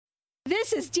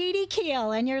This is Dee Dee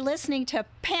Keel, and you're listening to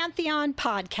Pantheon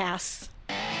Podcasts.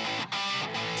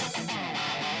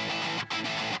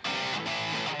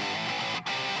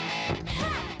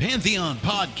 Pantheon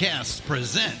Podcasts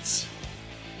presents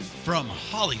from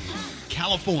Hollywood,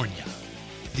 California,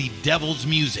 The Devil's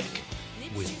Music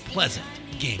with Pleasant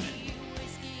Gehman.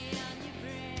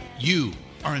 You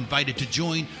are invited to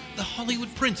join the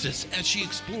Hollywood princess as she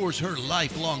explores her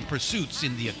lifelong pursuits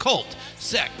in the occult,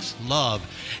 sex, love,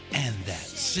 and that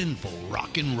sinful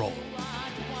rock and roll.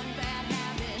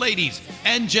 Ladies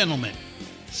and gentlemen,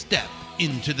 step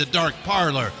into the dark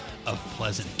parlor of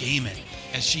Pleasant Gehman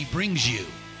as she brings you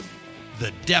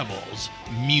The Devil's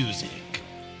Music.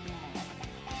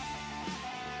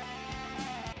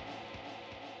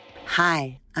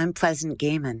 Hi, I'm Pleasant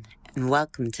Gehman, and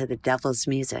welcome to The Devil's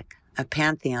Music, a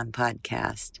Pantheon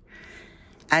podcast.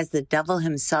 As the devil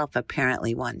himself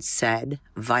apparently once said,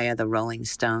 via the Rolling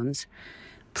Stones,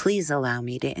 please allow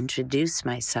me to introduce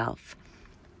myself.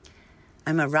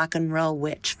 I'm a rock and roll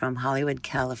witch from Hollywood,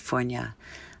 California.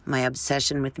 My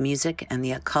obsession with music and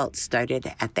the occult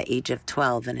started at the age of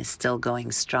 12 and is still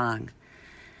going strong.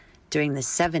 During the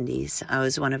 70s, I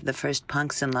was one of the first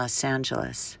punks in Los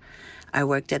Angeles. I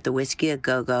worked at the Whiskey A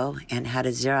Go-Go and had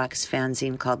a Xerox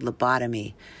fanzine called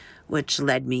Lobotomy, which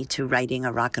led me to writing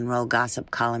a rock and roll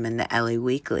gossip column in the LA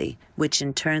Weekly, which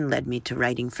in turn led me to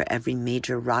writing for every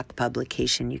major rock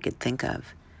publication you could think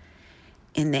of.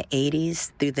 In the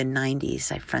 80s through the 90s,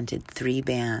 I fronted 3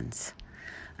 bands.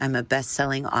 I'm a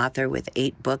best-selling author with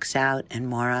 8 books out and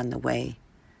more on the way.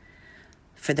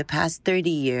 For the past 30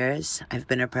 years, I've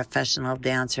been a professional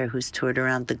dancer who's toured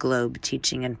around the globe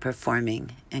teaching and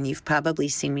performing, and you've probably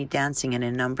seen me dancing in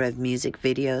a number of music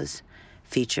videos,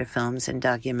 feature films, and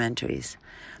documentaries.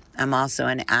 I'm also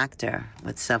an actor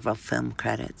with several film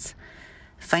credits.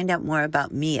 Find out more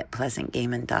about me at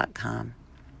pleasantgehman.com.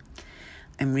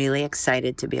 I'm really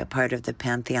excited to be a part of the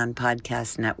Pantheon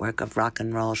Podcast network of rock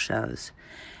and roll shows.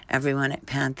 Everyone at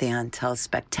Pantheon tells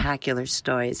spectacular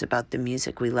stories about the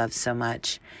music we love so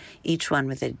much, each one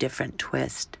with a different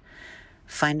twist.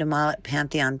 Find them all at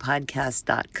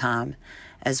pantheonpodcast.com,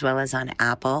 as well as on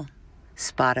Apple,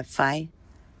 Spotify,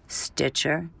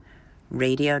 Stitcher,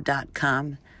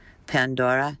 radio.com,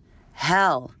 Pandora,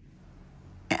 hell,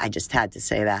 I just had to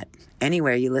say that,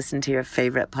 anywhere you listen to your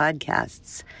favorite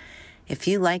podcasts. If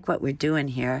you like what we're doing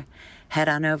here, head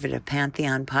on over to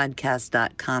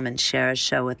pantheonpodcast.com and share a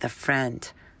show with a friend,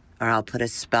 or I'll put a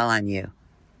spell on you.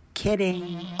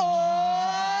 Kidding.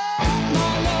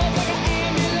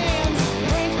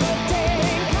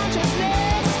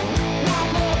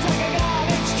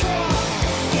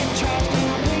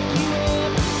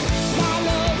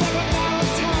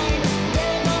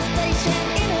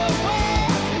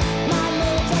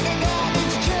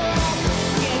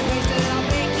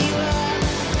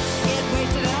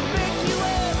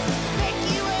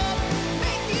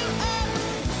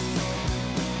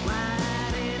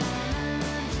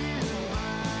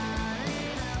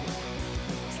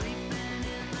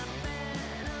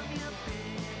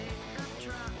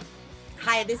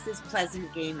 Hi, this is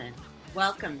Pleasant Gehman.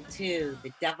 Welcome to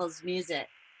The Devil's Music.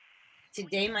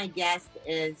 Today my guest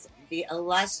is the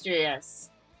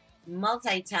illustrious,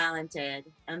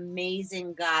 multi-talented,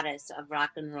 amazing goddess of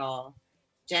rock and roll,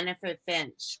 Jennifer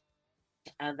Finch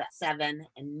of Seven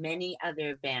and many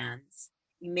other bands.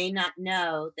 You may not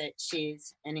know that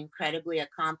she's an incredibly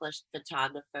accomplished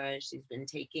photographer. She's been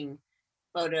taking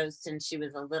photos since she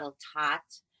was a little tot.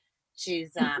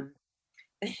 She's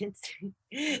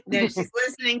no, she's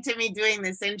listening to me doing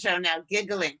this intro now,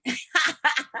 giggling.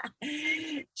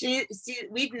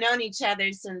 We've known each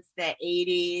other since the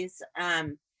 80s.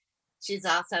 She's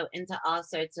also into all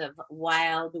sorts of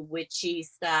wild, witchy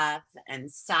stuff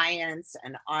and science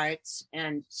and art,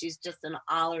 and she's just an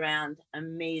all-around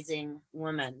amazing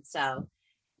woman. So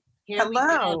here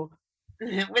Hello. We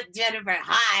go with Jennifer.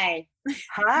 Hi.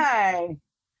 Hi.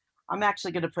 I'm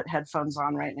actually going to put headphones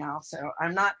on right now, so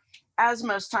I'm not, as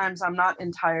most times, I'm not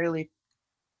entirely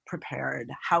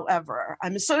prepared. However,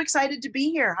 I'm so excited to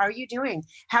be here. How are you doing?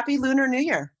 Happy Lunar New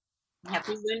Year.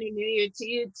 Happy Lunar New Year to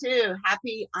you too.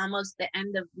 Happy almost the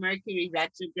end of Mercury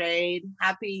retrograde.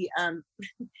 Happy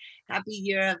happy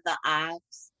year of the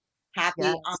ox. Happy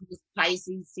almost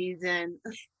Pisces season.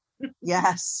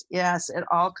 Yes, it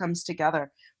all comes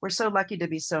together. We're so lucky to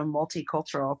be so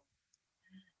multicultural.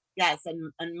 Yes,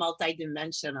 and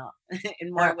multidimensional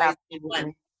in more ways than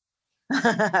one.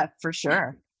 For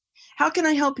sure. How can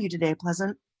I help you today,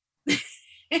 Pleasant?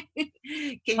 Can you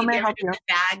get rid of the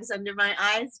bags under my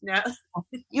eyes? No.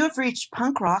 You have reached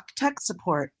punk rock tech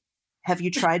support. Have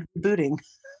you tried rebooting?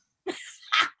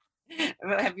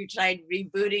 Have you tried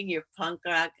rebooting your punk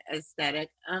rock aesthetic?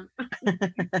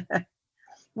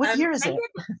 What year is it?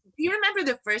 Do you remember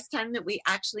the first time that we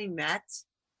actually met?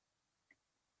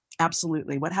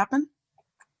 Absolutely. What happened?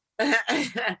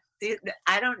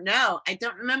 I don't know. I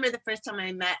don't remember the first time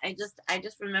I met. I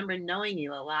just remember knowing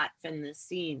you a lot from the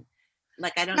scene.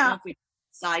 Like, I don't know if we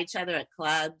saw each other at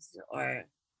clubs or.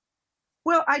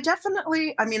 Well, I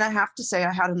have to say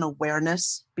I had an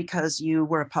awareness because you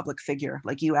were a public figure.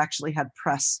 Like, you actually had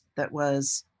press that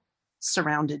was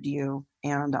surrounded you.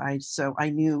 And so I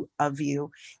knew of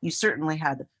you. You certainly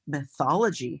had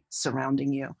mythology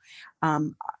surrounding you.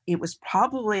 It was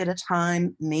probably at a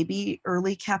time, maybe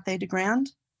early Cathay de Grande.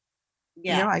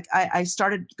 Yeah. You know, I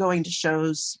started going to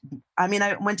shows. I mean,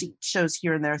 I went to shows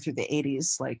here and there through the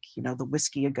 80s, like, you know, the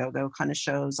Whiskey A Go-Go kind of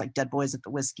shows, like Dead Boys at the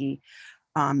Whiskey,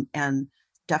 and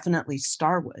definitely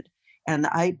Starwood.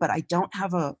 But I don't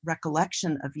have a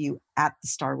recollection of you at the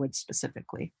Starwood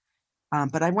specifically.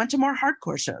 But I went to more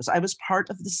hardcore shows. I was part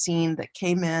of the scene that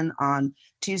came in on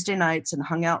Tuesday nights and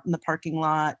hung out in the parking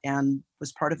lot and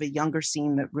was part of a younger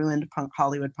scene that ruined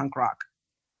Hollywood punk rock.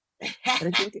 But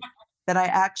I think that I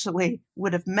actually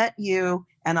would have met you,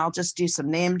 and I'll just do some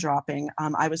name dropping.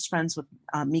 I was friends with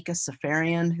Mika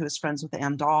Safarian, who was friends with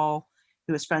Ann Dahl,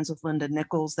 who was friends with Linda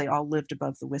Nichols. They all lived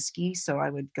above the Whiskey, so I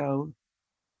would go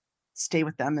stay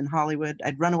with them in Hollywood.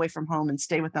 I'd run away from home and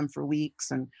stay with them for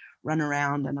weeks and run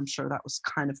around, and I'm sure that was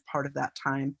kind of part of that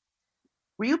time.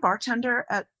 Were you a bartender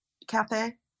at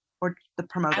Cathay or the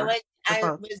promoter?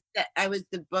 I was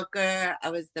the booker.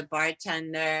 I was the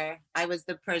bartender. I was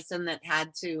the person that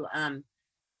had to,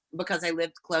 because I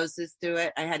lived closest to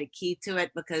it, I had a key to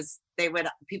it because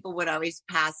people would always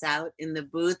pass out in the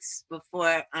booths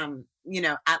before,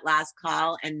 at last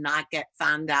call and not get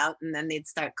found out. And then they'd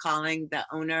start calling the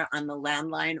owner on the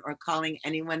landline or calling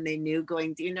anyone they knew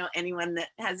going, do you know anyone that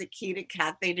has a key to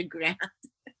Cathay de Grande?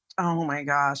 Oh my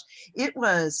gosh. It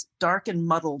was dark and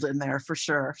muddled in there for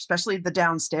sure, especially the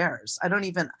downstairs.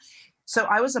 So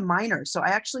I was a minor, so I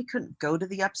actually couldn't go to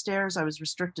the upstairs. I was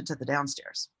restricted to the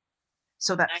downstairs.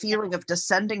 So that feeling of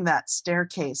descending that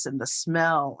staircase and the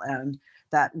smell and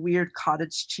that weird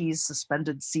cottage cheese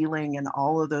suspended ceiling and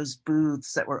all of those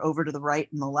booths that were over to the right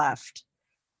and the left.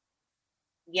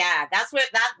 Yeah,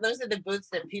 those are the booths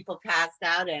that people passed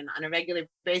out in on a regular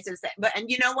basis. And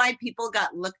you know why people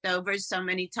got looked over so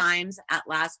many times at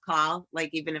last call, like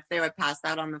even if they were passed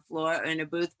out on the floor or in a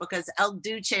booth, because El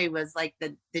Duce was like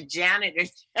the janitor.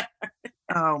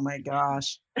 Oh my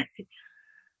gosh.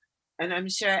 And I'm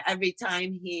sure every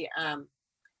time that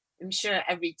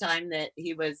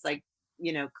he was like,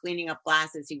 cleaning up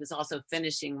glasses, he was also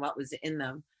finishing what was in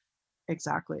them.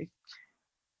 Exactly.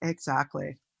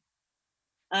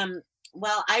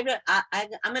 Well, I'm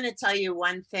going to tell you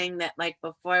one thing that, like,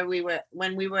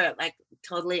 when we were like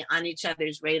totally on each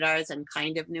other's radars and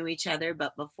kind of knew each other,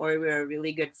 but before we were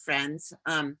really good friends,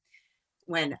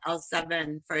 when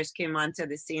L7 first came onto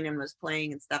the scene and was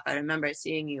playing and stuff, I remember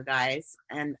seeing you guys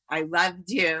and I loved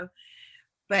you.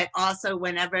 But also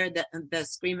whenever the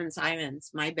Screamin'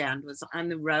 Sirens, my band, was on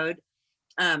the road,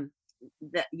 the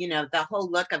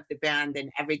whole look of the band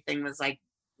and everything was like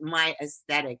my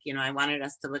aesthetic. I wanted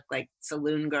us to look like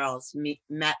saloon girls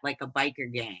met like a biker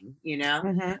gang,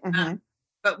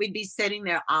 but we'd be sitting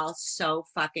there all so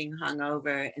fucking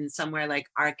hungover in somewhere like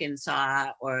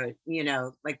Arkansas or,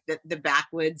 like the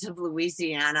backwoods of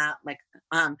Louisiana, like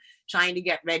trying to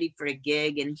get ready for a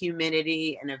gig in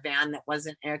humidity in a van that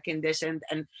wasn't air conditioned.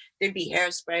 And there'd be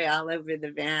hairspray all over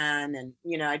the van. And,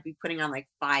 I'd be putting on like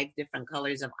 5 different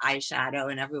colors of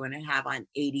eyeshadow and everyone would have on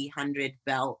 100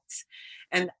 belts.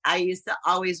 And I used to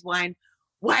always whine,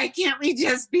 why can't we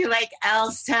just be like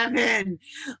L7?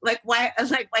 Why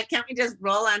can't we just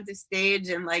roll onto stage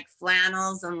in like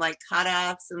flannels and like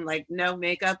cutoffs and like no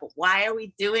makeup? Why are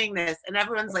we doing this? And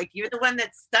everyone's like, you're the one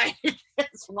that started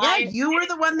this. Why? Yeah, you were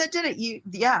the one that did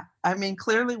it. I mean,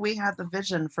 clearly we had the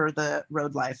vision for the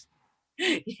road life.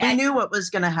 Yeah. We knew what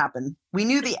was going to happen. We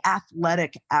knew the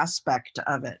athletic aspect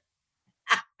of it.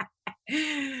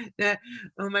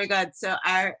 Oh my God. So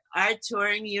our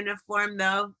touring uniform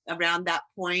though, around that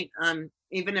point,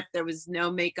 even if there was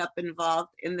no makeup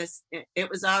involved in this, it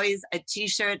was always a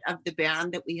t-shirt of the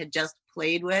band that we had just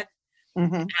played with.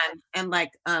 Mm-hmm. and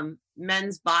like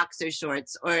men's boxer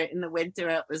shorts, or in the winter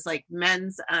it was like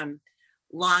men's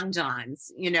long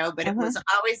johns, but it was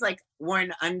always like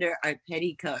worn under our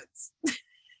petticoats.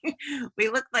 we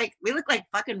look like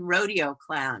fucking rodeo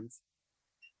clowns.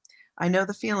 I know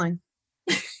the feeling.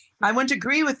 I wouldn't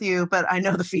agree with you, but I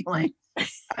know the feeling.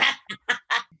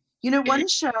 One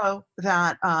show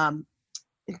that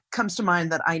comes to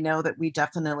mind that I know that we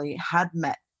definitely had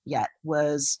met yet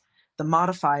was the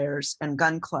Modifiers and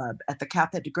Gun Club at the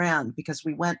Cafe de Grand, because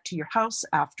we went to your house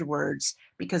afterwards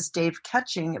because Dave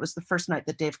Ketching, it was the first night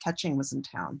that Dave Ketching was in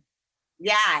town.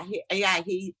 Yeah,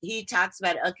 he talks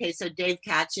about, okay, so Dave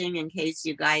Catching, in case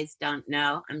you guys don't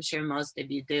know, I'm sure most of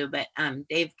you do, but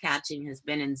Dave Catching has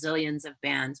been in zillions of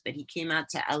bands, but he came out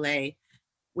to LA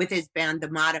with his band, The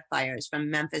Modifiers,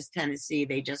 from Memphis, Tennessee.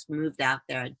 They just moved out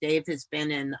there. Dave has been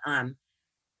in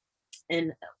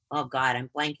oh God, I'm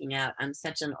blanking out. I'm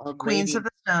such an old Queens lady. of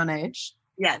the Stone Age.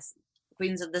 Yes.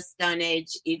 Queens of the Stone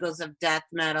Age, Eagles of Death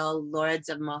Metal, Lords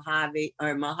of Mojave,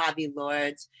 or Mojave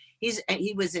Lords.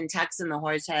 He was in Tex and the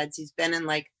Horseheads. He's been in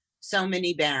like so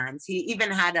many bands. He even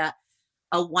had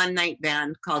a one-night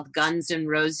band called Guns and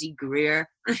Rosie Greer.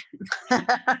 And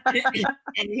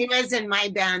he was in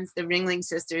my bands, the Ringling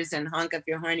Sisters and Honk If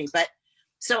You're Horny. But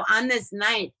so on this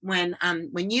night, when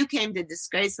you came to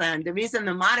Disgraceland, the reason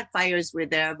the Modifiers were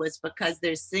there was because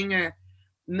their singer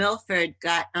Milford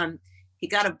got he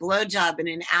got a blowjob in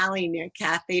an alley near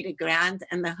Cafe de Grand,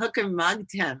 and the hooker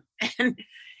mugged him. And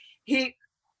he,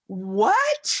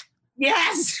 what?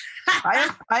 yes,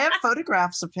 I have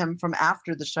photographs of him from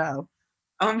after the show.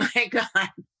 Oh my God.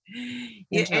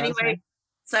 Yeah, anyway,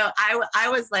 so I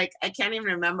was like, I can't even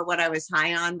remember what I was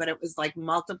high on, but it was like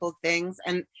multiple things.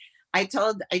 And I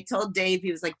told Dave,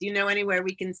 he was like, do you know anywhere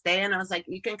we can stay? And I was like,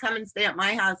 you can come and stay at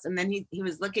my house. And then he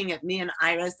was looking at me and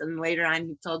Iris. And later on,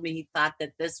 he told me he thought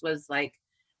that this was like,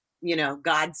 you know,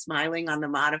 God smiling on the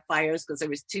Modifiers, because there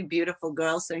was two beautiful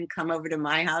girls saying, come over to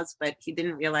my house. But he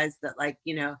didn't realize that, like,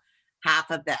 you know,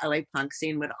 half of the LA punk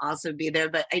scene would also be there.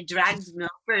 But I dragged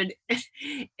Milford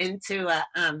into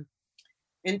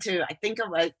I think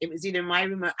it was either my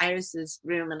room or Iris's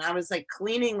room, and I was like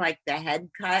cleaning like the head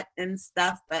cut and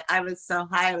stuff, but I was so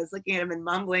high, I was looking at him and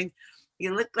mumbling,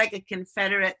 "You look like a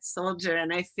Confederate soldier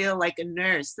and I feel like a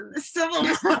nurse in the Civil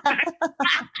War."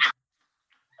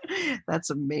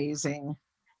 That's amazing.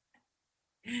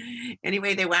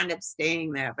 Anyway, they wound up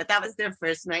staying there, but that was their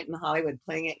first night in Hollywood,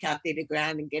 playing at Cafe de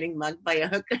Grand and getting mugged by a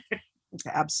hooker.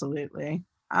 Absolutely.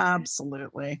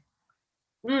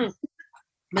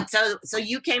 But so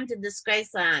you came to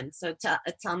Disgraceland. So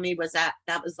tell me, was that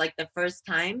was like the first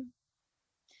time?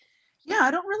 Yeah,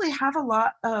 I don't really have a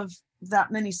lot of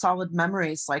that many solid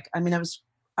memories. Like, I mean, I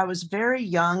was very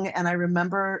young, and I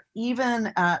remember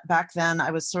even back then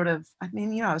I was sort of, I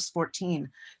mean, you know, I was 14,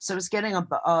 so I was getting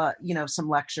you know, some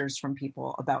lectures from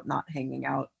people about not hanging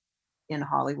out in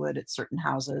Hollywood at certain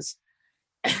houses,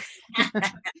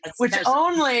 which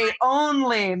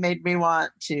only made me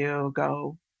want to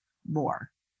go more.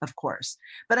 Of course.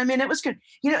 But I mean, it was good.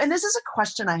 You know, and this is a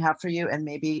question I have for you, and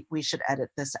maybe we should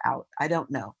edit this out. I don't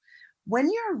know.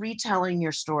 When you're retelling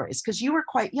your stories, because you were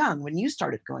quite young when you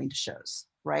started going to shows,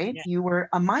 right? Yeah. You were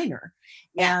a minor.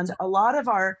 Yeah. And a lot of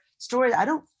our stories, I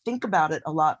don't think about it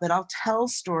a lot, but I'll tell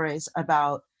stories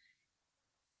about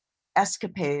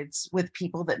escapades with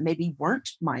people that maybe weren't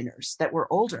minors, that were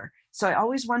older. So I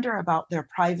always wonder about their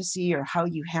privacy or how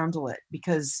you handle it,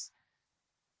 because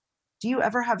do you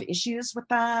ever have issues with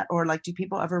that? Or like, do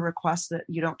people ever request that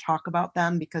you don't talk about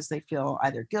them because they feel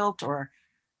either guilt or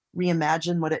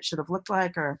reimagine what it should have looked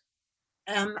like? Or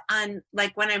on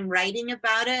like when I'm writing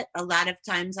about it, a lot of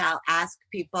times I'll ask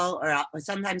people, or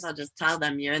sometimes I'll just tell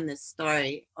them, you're in this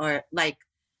story, or like,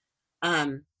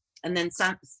 and then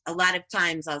a lot of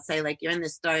times I'll say, like, you're in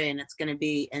this story and it's going to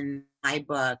be in my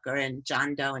book or in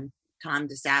John Doe and Tom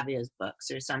DeSavia's books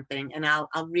or something, and I'll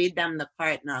read them the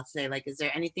part and I'll say, like, is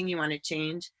there anything you want to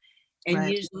change? And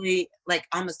right. Usually, like,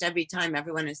 almost every time,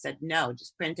 everyone has said no,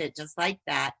 just print it just like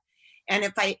that. And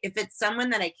if it's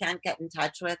someone that I can't get in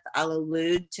touch with, I'll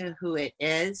allude to who it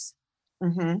is.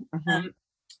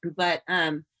 But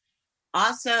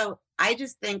also, I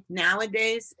just think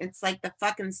nowadays it's like the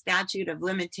fucking statute of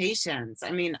limitations.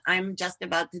 I mean, I'm just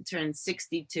about to turn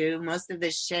 62. Most of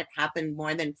this shit happened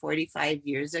more than 45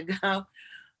 years ago.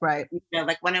 Right. You know,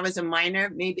 like when I was a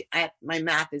minor, maybe my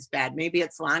math is bad. Maybe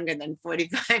it's longer than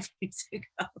 45 years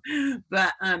ago.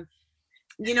 But,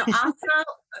 you know,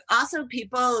 also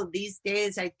people these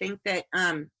days, I think that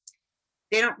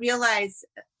they don't realize,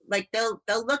 like, they'll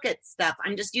look at stuff.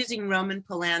 I'm just using Roman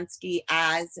Polanski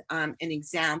as an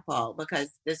example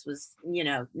because this was, you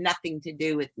know, nothing to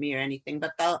do with me or anything,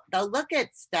 but they'll look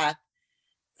at stuff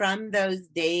from those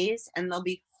days and they'll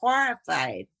be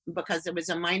horrified because there was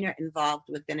a minor involved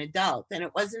with an adult. And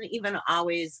it wasn't even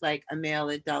always like a male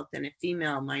adult and a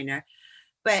female minor,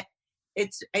 but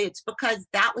it's because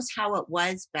that was how it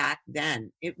was back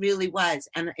then. It really was.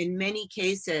 And in many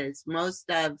cases, most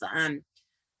of,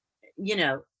 you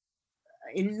know,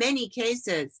 in many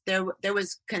cases, there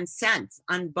was consent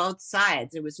on both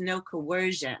sides. There was no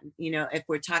coercion, if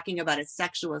we're talking about a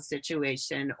sexual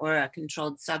situation or a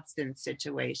controlled substance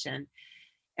situation.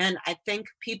 And I think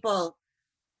people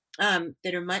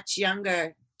that are much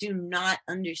younger do not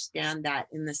understand that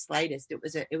in the slightest.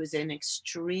 It was an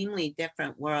extremely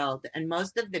different world. And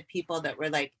most of the people that were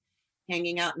like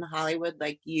hanging out in Hollywood,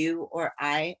 like you or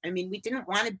I mean, we didn't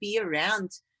want to be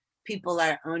around people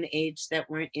our own age that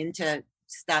weren't into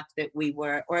stuff that we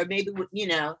were, or maybe,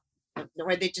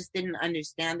 or they just didn't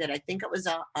understand it. I think it was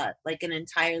like an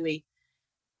entirely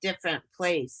different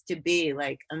place to be,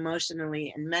 like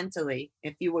emotionally and mentally,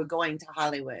 if you were going to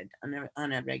Hollywood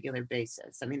on a regular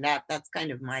basis. I mean, that's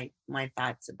kind of my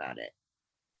thoughts about it.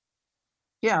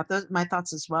 Yeah, my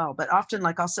thoughts as well. But often,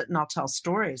 like, I'll sit and I'll tell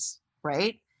stories,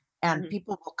 right? And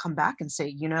people will come back and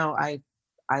say,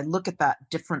 I look at that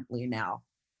differently now.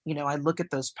 I look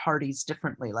at those parties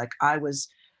differently. Like, I was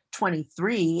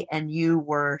 23 and you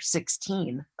were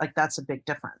 16. Like, that's a big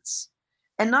difference.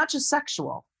 And not just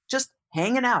sexual, just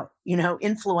hanging out,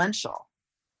 influential,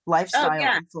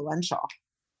 lifestyle influential.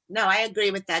 No, I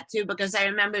agree with that too, because I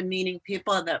remember meeting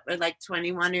people that were like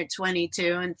 21 or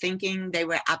 22 and thinking they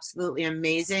were absolutely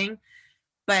amazing.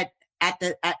 But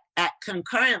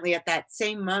concurrently at that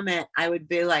same moment, I would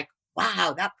be like,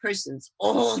 wow, that person's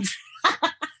old.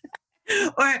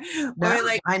 or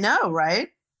like, I know, right?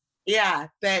 Yeah.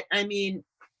 But I mean,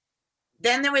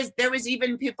 then there was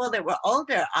even people that were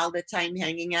older all the time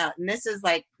hanging out. And this is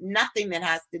like nothing that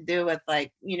has to do with,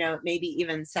 like, maybe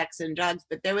even sex and drugs,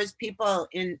 but there was people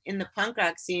in the punk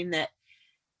rock scene that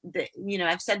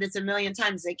I've said this a million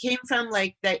times. They came from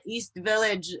like the East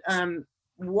Village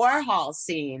Warhol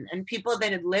scene, and people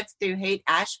that had lived through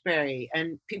Haight-Ashbury,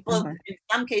 and people, in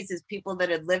some cases, people that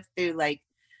had lived through like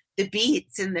the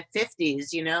Beats in the 50s,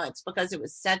 it's because it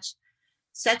was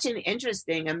such an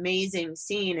interesting, amazing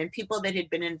scene, and people that had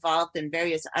been involved in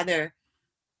various other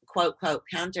quote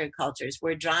countercultures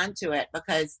were drawn to it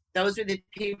because those were the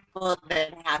people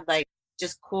that had like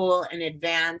just cool and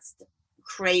advanced,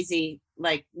 crazy,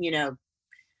 like,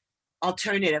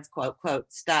 alternative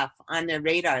quote stuff on their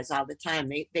radars all the time.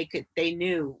 They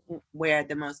knew where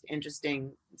the most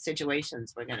interesting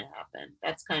situations were going to happen.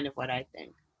 That's kind of what I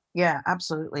think. Yeah,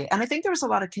 absolutely. And I think there was a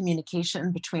lot of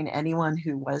communication between anyone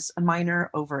who was a minor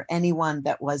over anyone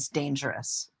that was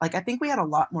dangerous. Like, I think we had a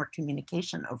lot more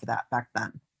communication over that back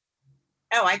then.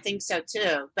 Oh, I think so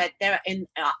too. But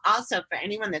also for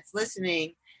anyone that's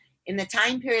listening, in the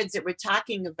time periods that we're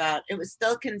talking about, it was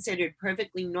still considered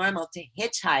perfectly normal to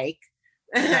hitchhike.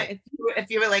 if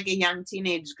you were like a young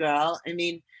teenage girl. I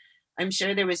mean, I'm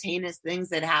sure there was heinous things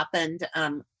that happened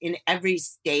in every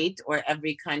state or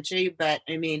every country, but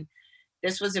I mean,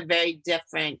 this was a very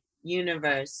different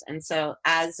universe. And so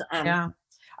as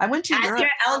I went to Europe. Your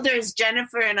elders,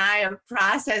 Jennifer and I, are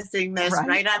processing this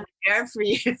right on the air for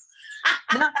you.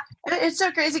 No, it's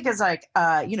so crazy because, like,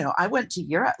 I went to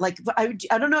Europe. Like,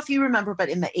 I don't know if you remember, but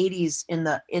in the 80s, in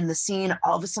the scene,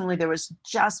 all of a sudden there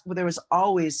was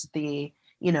always the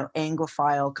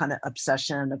Anglophile kind of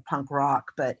obsession of punk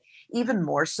rock, but even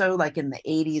more so like in the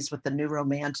 80s with the New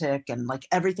Romantic and like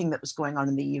everything that was going on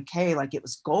in the UK, like it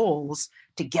was goals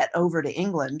to get over to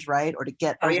England, right? Or to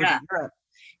get over to Europe.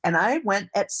 And I went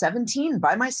at 17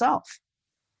 by myself,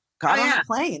 got on a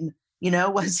plane,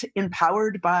 was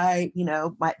empowered by,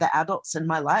 the adults in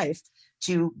my life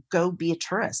to go be a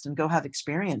tourist and go have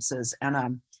experiences.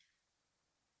 And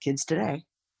kids today.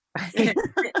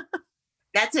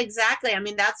 That's exactly. I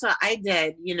mean, that's what I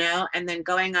did, and then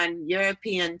going on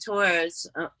European tours,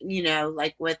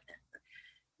 like with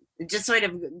just sort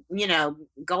of,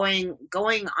 going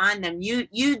on them.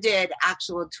 You did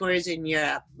actual tours in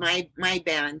Europe. My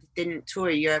band didn't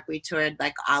tour Europe. We toured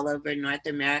like all over North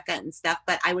America and stuff,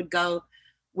 but I would go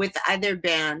with other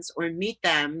bands or meet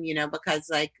them, because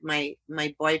like my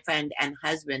boyfriend and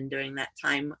husband during that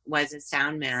time was a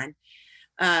sound man.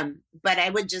 But I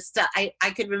would just,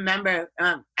 I could remember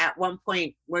at one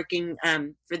point working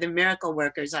for the Miracle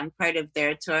Workers on part of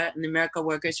their tour. And the Miracle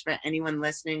Workers, for anyone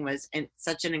listening, was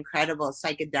such an incredible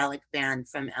psychedelic band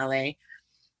from LA.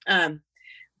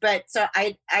 But so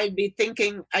I'd be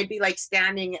thinking, I'd be like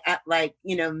standing at like,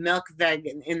 Milkweg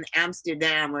in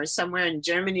Amsterdam or somewhere in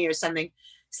Germany or something,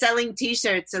 selling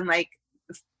T-shirts and like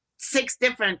 6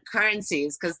 different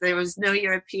currencies because there was no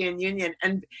European Union,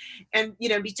 and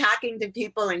be talking to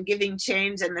people and giving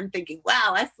change and then thinking,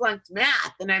 wow, I flunked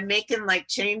math and I'm making like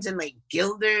change in like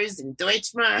guilders and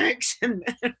Deutschmarks and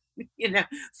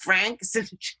francs and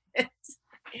shit.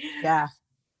 Yeah,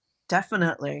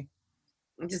 definitely.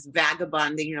 Just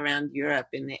vagabonding around Europe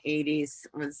in the 80s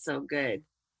was so good.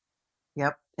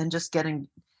 Yep. And just getting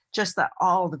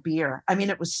all the beer. I mean,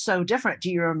 it was so different. Do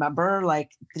you remember,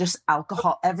 like, just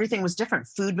alcohol? Everything was different.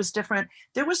 Food was different.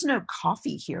 There was no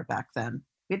coffee here back then.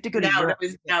 We had to go to Europe. There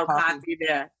was no coffee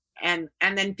there. And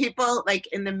then people, like,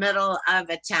 in the middle of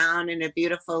a town in a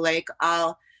beautiful lake,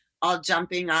 all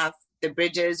jumping off the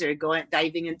bridges or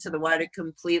diving into the water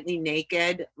completely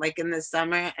naked, like in the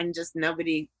summer, and just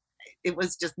nobody. It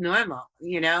was just normal,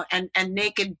 and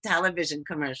naked television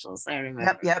commercials. I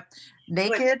remember. Yep.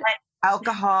 Naked,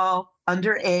 alcohol,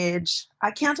 underage.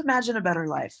 I can't imagine a better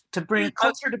life to bring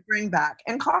back,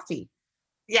 and coffee.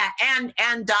 Yeah,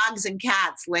 and dogs and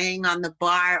cats laying on the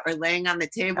bar or laying on the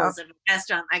tables at a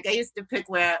restaurant. Like, I used to pick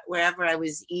wherever I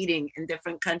was eating in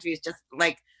different countries, just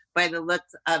like by the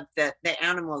looks of the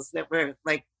animals that were,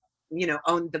 like,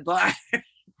 owned the bar.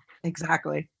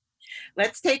 Exactly.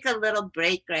 Let's take a little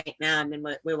break right now, and then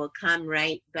we will come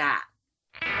right back.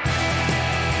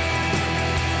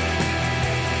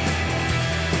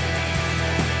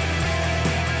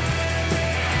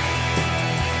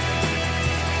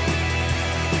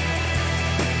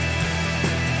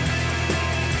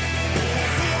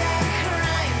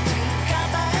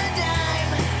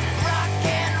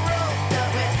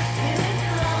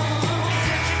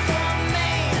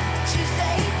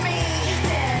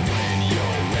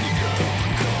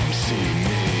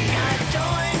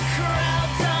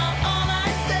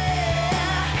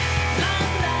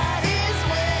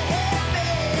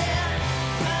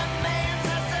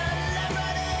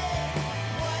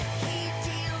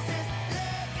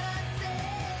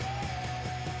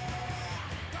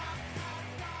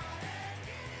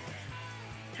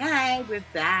 Hi, we're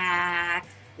back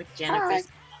with Jennifer.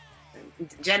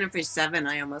 Jennifer 7,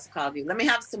 I almost called you. Let me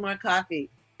have some more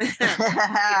coffee.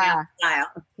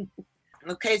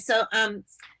 Okay, so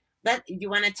you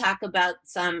want to talk about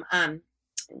some,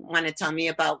 want to tell me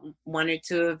about one or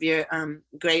two of your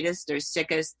greatest or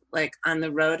sickest, like, on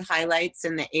the road highlights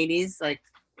in the 80s, like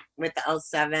with the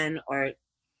L7 or?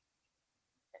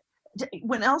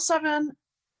 When L7,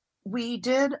 we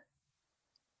did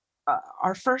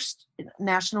our first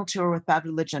national tour with Bad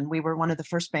Religion. We were one of the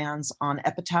first bands on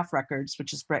Epitaph Records,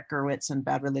 which is Brett Gurwitz and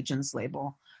Bad Religion's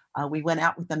label. We went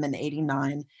out with them in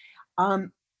 89.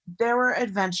 There were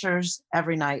adventures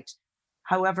every night.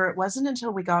 However, it wasn't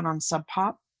until we got on Sub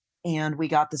Pop and we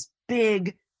got this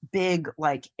big,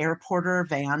 like, airporter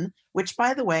van, which,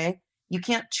 by the way, you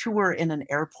can't tour in an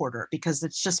airporter because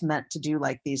it's just meant to do,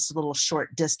 like, these little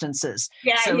short distances.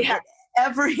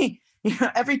 Every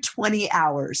 20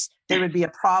 hours, there would be a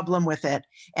problem with it.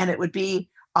 And it would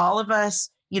be all of us,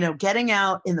 getting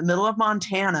out in the middle of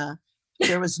Montana.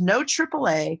 There was no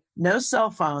AAA, no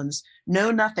cell phones, no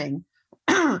nothing.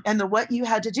 And what you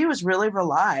had to do is really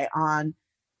rely on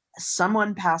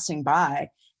someone passing by.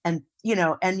 And,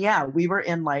 we were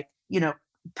in, like,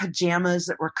 pajamas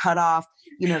that were cut off,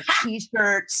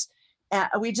 T-shirts.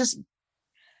 And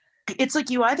it's like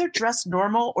you either dressed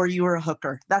normal or you were a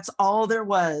hooker. That's all there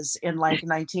was in, like,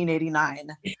 1989,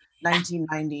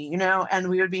 1990, and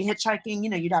we would be hitchhiking.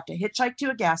 You'd have to hitchhike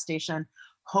to a gas station,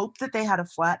 hope that they had a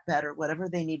flatbed or whatever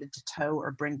they needed to tow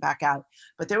or bring back out.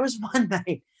 But there was one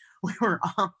night we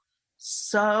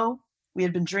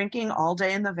had been drinking all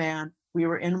day in the van. We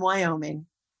were in Wyoming.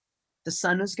 The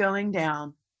sun was going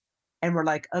down. And we're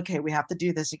like, okay, we have to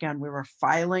do this again. We were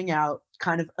filing out,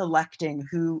 kind of electing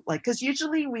who, like, because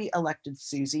usually we elected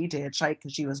Susie to hitchhike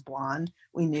because she was blonde.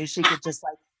 We knew she could just,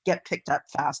 like, get picked up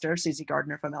faster. Susie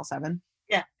Gardner from L7.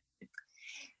 Yeah.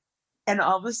 And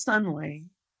all of a sudden,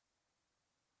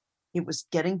 it was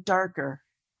getting darker.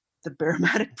 The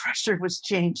barometric pressure was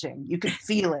changing. You could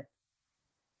feel it.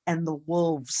 And the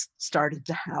wolves started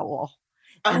to howl.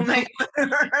 Oh, my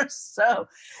God.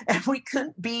 And we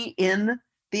couldn't be in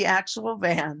the actual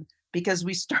van because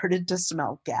we started to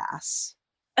smell gas.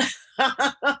 So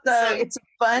it's a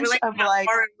bunch of, like,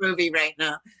 horror movie right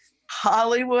now.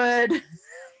 Hollywood,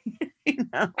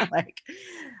 like,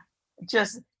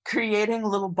 just creating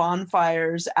little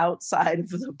bonfires outside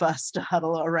of the bus to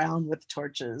huddle around with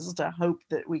torches to hope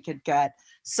that we could get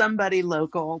somebody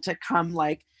local to come,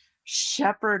 like,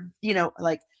 shepherd,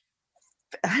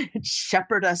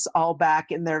 shepherd us all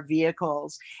back in their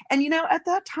vehicles. And, at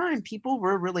that time, people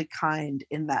were really kind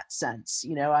in that sense.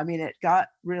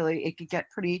 It could get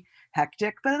pretty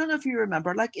hectic, but I don't know if you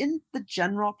remember, like, in the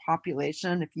general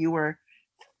population, if you were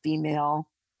female,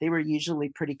 they were usually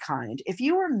pretty kind. If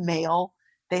you were male,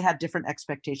 they had different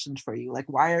expectations for you. Like,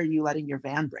 why are you letting your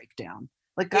van break down?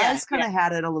 Like, guys kind of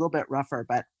had it a little bit rougher,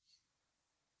 but.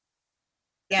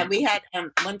 Yeah, we had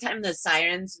one time the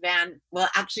Sirens van, well,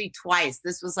 actually twice.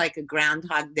 This was like a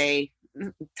Groundhog Day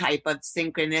type of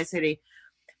synchronicity.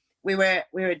 we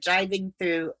were driving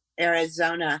through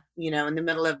Arizona, you know, in the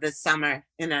middle of the summer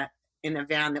in a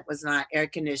van that was not air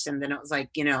conditioned, and it was like,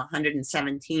 you know,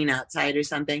 117 outside or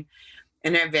something.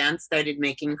 And our van started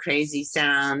making crazy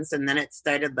sounds, and then it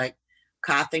started like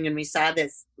coughing, and we saw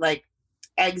this like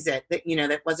exit that, you know,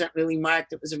 that wasn't really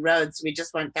marked. It was a road, so we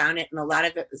just went down it, and a lot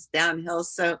of it was downhill,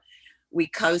 so we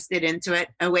coasted into it.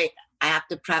 Oh wait, I have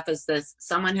to preface this.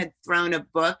 Someone had thrown a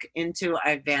book into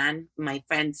our van. My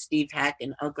friend Steve Heck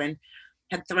in Oakland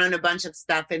had thrown a bunch of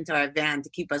stuff into our van to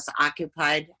keep us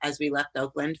occupied as we left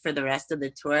Oakland for the rest of the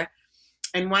tour.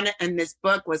 And this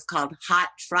book was called Hot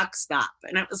Truck Stop.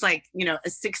 And it was like, you know, a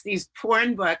 60s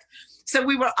porn book. So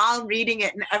we were all reading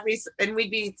it, and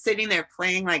we'd be sitting there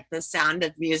playing like The Sound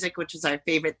of Music, which was our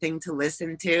favorite thing to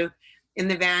listen to in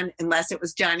the van, unless it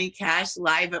was Johnny Cash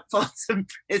live at Folsom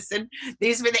Prison.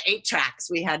 These were the 8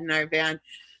 tracks we had in our van.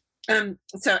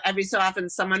 So every so often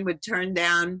someone would turn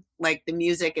down like the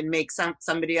music and make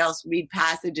somebody else read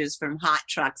passages from Hot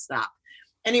Truck Stop.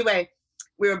 Anyway,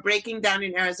 we were breaking down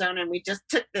in Arizona, and we just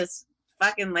took this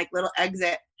fucking like little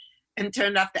exit and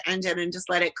turned off the engine and just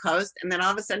let it coast. And then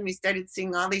all of a sudden we started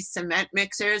seeing all these cement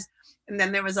mixers. And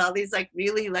then there was all these like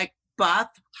really like buff,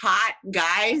 hot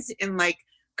guys in like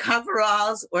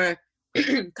coveralls or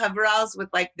coveralls with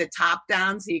like the top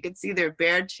down so you could see their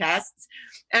bare chests.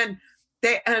 And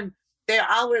they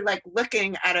all were like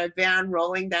looking at a van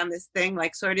rolling down this thing,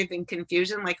 like sort of in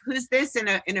confusion, like who's this in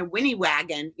a Winnie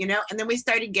wagon, you know? And then we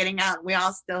started getting out, and we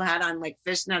all still had on like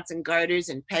fishnets and garters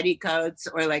and petticoats,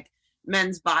 or like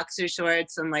men's boxer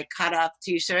shorts and like cut off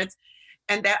t-shirts.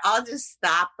 And they all just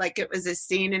stopped like it was a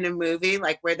scene in a movie,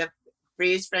 like where the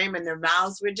freeze frame and their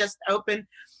mouths were just open.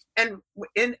 And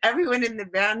everyone in the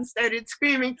van started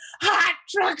screaming, "Hot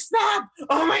truck stop!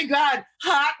 Oh my God,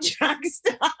 hot truck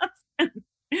stop!"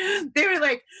 They were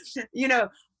like, you know,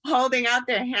 holding out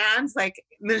their hands like,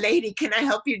 "Milady, can I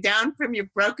help you down from your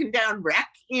broken down wreck?"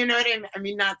 You know what I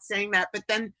mean? Not saying that, but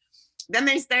then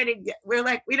they started, we're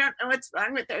like, "We don't know what's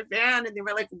wrong with our van." And they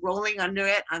were like rolling under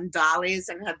it on dollies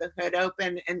and had the hood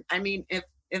open. And I mean, if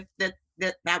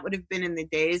that would have been in the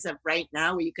days of right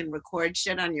now where you can record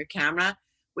shit on your camera,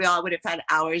 we all would have had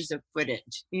hours of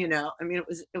footage, you know? I mean,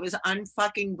 it was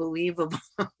unfucking believable.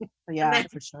 Yeah,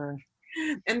 for sure.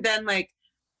 And then like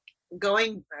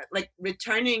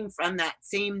returning from that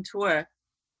same tour,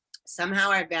 somehow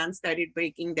our van started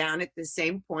breaking down at the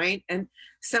same point, and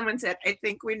someone said, "I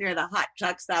think we're near the hot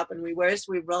truck stop," and we were,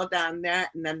 so we rolled down there.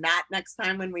 And then that next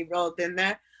time when we rolled in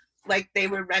there, like they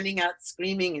were running out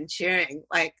screaming and cheering,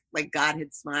 like God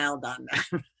had smiled on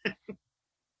them.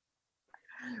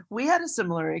 We had a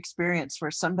similar experience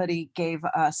where somebody gave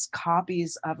us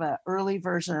copies of an early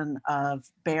version of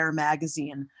Bear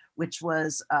magazine, which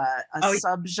was a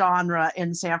subgenre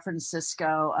in San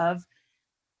Francisco of,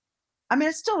 I mean,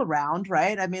 it's still around,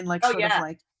 right? I mean, like of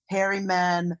like hairy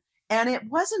men. And it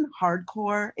wasn't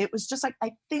hardcore. It was just like,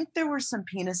 I think there were some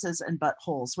penises and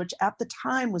buttholes, which at the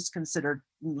time was considered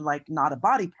like not a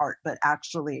body part, but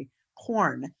actually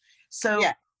porn. So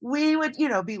we would, you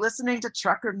know, be listening to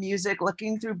trucker music,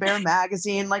 looking through Bear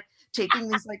magazine, like taking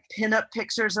these like pinup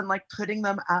pictures and like putting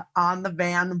them on the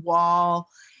van wall.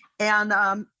 And,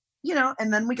 you know,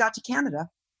 and then we got to Canada,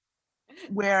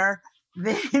 where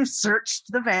they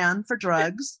searched the van for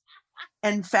drugs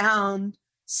and found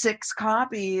 6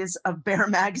 copies of Bear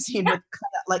magazine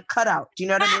with cut out. Do you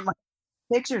know what I mean? Like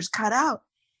pictures cut out.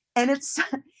 And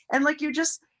and like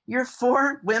you're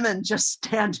 4 women just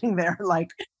standing there like,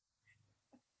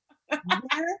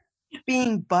 we're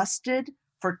being busted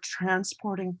for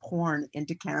transporting porn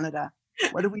into Canada.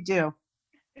 What do we do?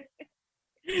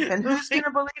 And who's going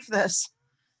to believe this?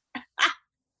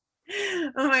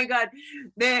 Oh my God.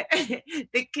 The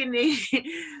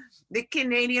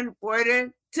Canadian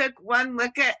border took one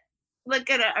look at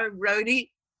a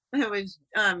roadie who was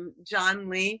John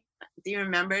Lee. Do you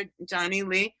remember Johnny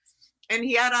Lee? And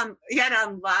he had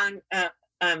on long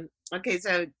okay,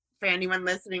 so for anyone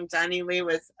listening, Johnny Lee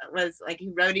was like, he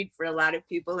roadied for a lot of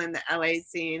people in the LA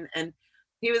scene, and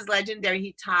he was legendary.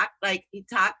 He talked like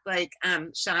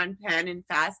Sean Penn in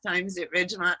Fast Times at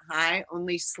Ridgemont High,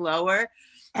 only slower.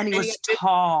 And he was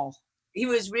tall. He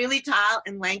was really tall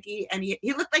and lanky, and he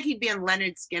looked like he'd be in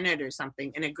Leonard Skinner or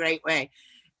something in a great way.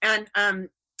 And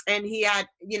he had,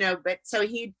 you know, but so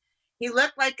he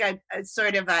looked like a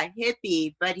sort of a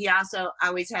hippie, but he also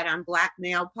always had on black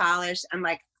nail polish, and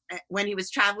like when he was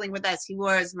traveling with us, he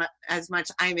wore as much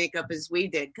eye makeup as we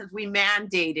did, because we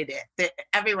mandated it that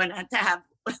everyone had to have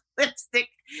lipstick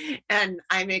and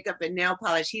eye makeup and nail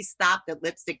polish. He stopped at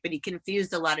lipstick, but he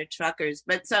confused a lot of truckers.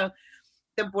 But so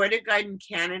the border guard in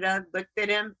Canada looked at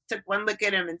him, took one look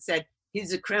at him and said,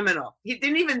 he's a criminal. He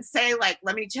didn't even say like,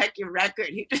 let me check your record.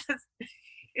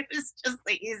 It was just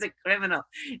like, he's a criminal.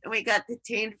 And we got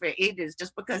detained for ages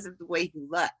just because of the way he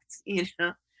looked,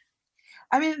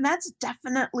 I mean, that's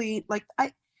definitely like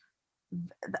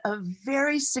a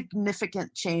very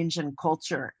significant change in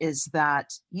culture is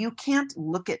that you can't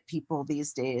look at people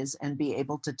these days and be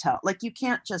able to tell. Like, you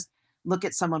can't just look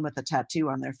at someone with a tattoo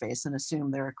on their face and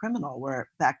assume they're a criminal, where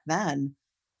back then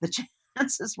the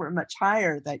chances were much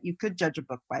higher that you could judge a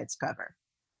book by its cover.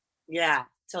 Yeah,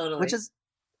 totally. Which is,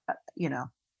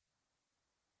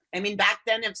 I mean, back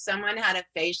then, if someone had a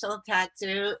facial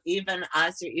tattoo, even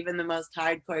us or even the most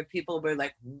hardcore people were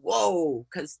like, whoa,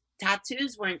 because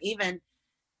tattoos weren't even,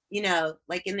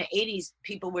 like in the 80s,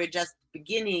 people were just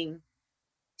beginning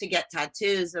to get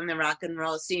tattoos in the rock and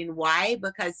roll scene. Why?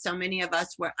 Because so many of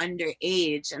us were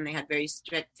underage and they had very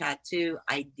strict tattoo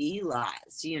ID laws,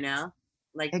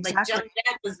 Like, exactly. Like Joan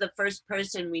Jett was the first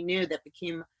person we knew that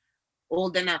became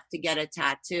old enough to get a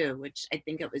tattoo, which I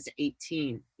think it was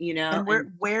 18,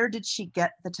 And where did she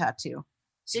get the tattoo?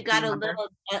 She got a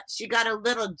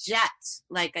little jet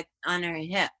like on her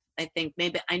hip. I think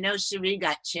maybe, I know Cherie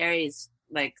got cherries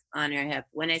like on her hip.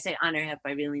 When I say on her hip,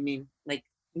 I really mean like,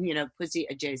 pussy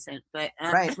adjacent, but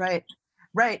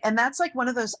right. And that's like one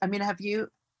of those, I mean, have you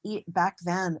back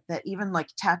then that even like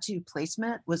tattoo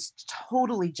placement was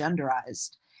totally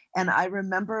genderized. And I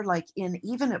remember like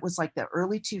it was like the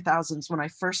early 2000s when I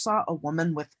first saw a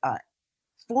woman with a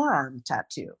forearm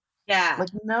tattoo. Yeah. Like,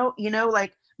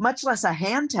 like much less a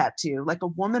hand tattoo, like a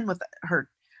woman with her,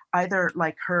 either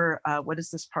like her, what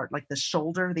is this part? Like the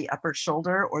shoulder, the upper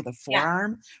shoulder or the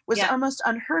forearm was almost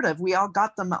unheard of. We all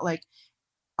got them like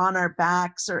on our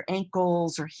backs or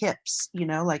ankles or hips,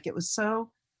 like it was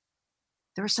so,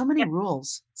 there were so many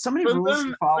rules, so many rules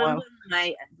to follow.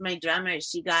 My drummer,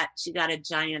 she got a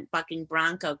giant bucking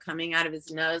bronco coming out of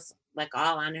his nose, like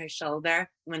all on her shoulder.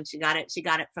 When she got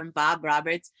it from Bob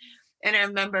Roberts. And I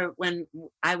remember when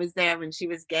I was there when she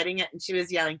was getting it and she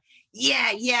was yelling,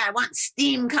 yeah, I want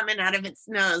steam coming out of its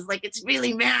nose. Like it's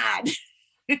really mad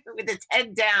with its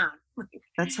head down.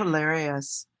 That's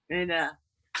hilarious. And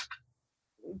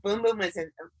Boom Boom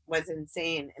was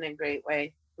insane in a great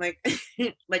way. Like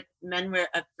men were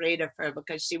afraid of her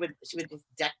because she would just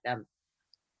deck them.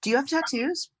 Do you have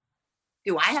tattoos?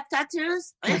 Do I have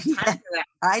tattoos? I have time for that.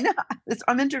 I know.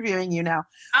 I'm interviewing you now.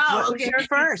 Oh, what was your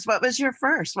first?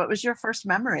 What was your first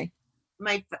memory?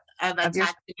 Of a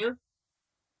tattoo?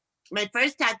 My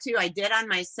first tattoo I did on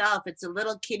myself. It's a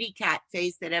little kitty cat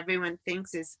face that everyone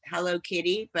thinks is Hello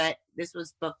Kitty, but this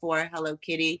was before Hello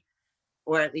Kitty,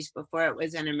 or at least before it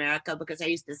was in America, because I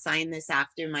used to sign this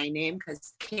after my name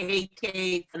because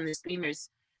KK from the Screamers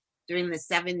during the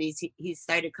 70s, he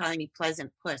started calling me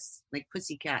Pleasant Puss, like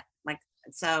Pussycat. Like,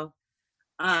 so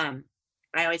I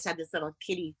always had this little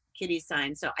kitty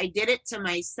sign. So I did it to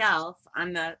myself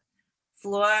on the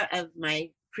floor of my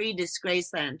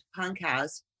pre-Disgraceland punk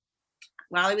house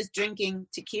while I was drinking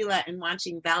tequila and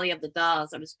watching Valley of the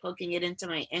Dolls. I was poking it into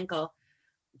my ankle,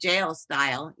 jail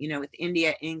style, with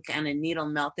India ink and a needle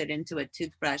melted into a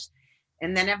toothbrush.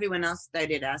 And then everyone else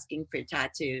started asking for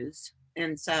tattoos.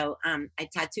 And so I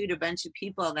tattooed a bunch of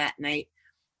people that night.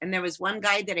 And there was one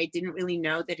guy that I didn't really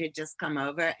know that had just come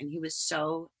over, and he was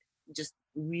so just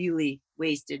really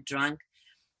wasted drunk.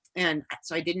 And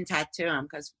so I didn't tattoo him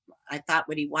because I thought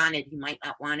what he wanted, he might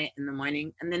not want it in the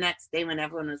morning. And the next day when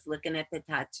everyone was looking at the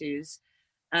tattoos,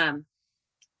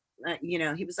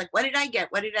 he was like, what did I get?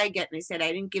 And I said,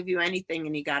 I didn't give you anything.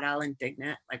 And he got all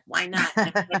indignant. Like, why not?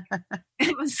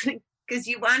 It was like, because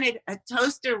you wanted a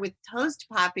toaster with toast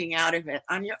popping out of it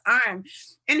on your arm.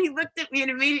 And he looked at me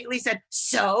and immediately said,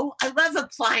 so I love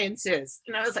appliances.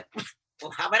 And I was like,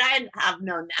 well, how would I have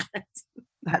known that?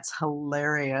 That's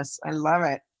hilarious. I love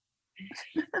it.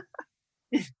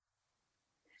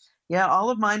 Yeah, all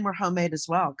of mine were homemade as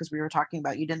well, because we were talking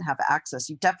about you didn't have access.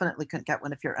 You definitely couldn't get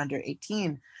one if you're under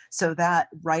 18. So that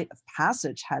rite of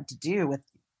passage had to do with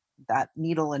that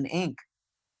needle and ink.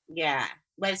 Yeah.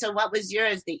 Well, so what was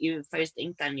yours that you first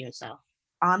inked on yourself?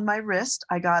 On my wrist,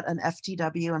 I got an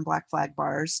FTW and Black Flag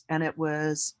bars, and it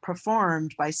was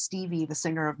performed by Stevie, the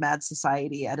singer of Mad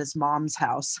Society, at his mom's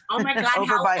house. Oh my God! Over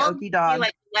how by old? Okie Dog.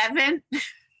 Like 11?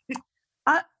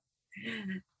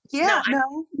 Yeah,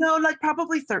 no, like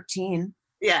probably 13.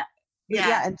 Yeah.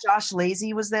 And Josh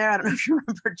Lazy was there. I don't know if you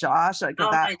remember Josh. Like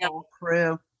that whole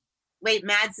crew. Wait,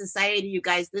 Mad Society, you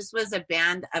guys, this was a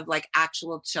band of like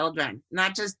actual children,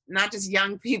 not just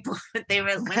young people. They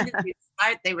were, when did we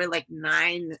start? They were like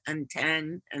 9 and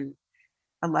 10 and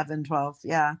 11, 12.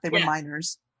 Yeah, they were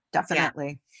minors,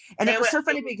 definitely. Yeah. And it was so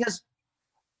funny because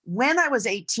when I was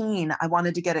 18, I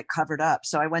wanted to get it covered up.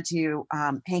 So I went to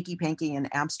Hanky Panky in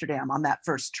Amsterdam on that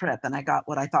first trip, and I got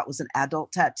what I thought was an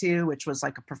adult tattoo, which was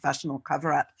like a professional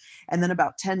cover up. And then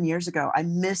about 10 years ago, I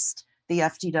missed the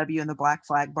FTW and the Black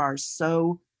Flag bars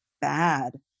so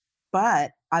bad,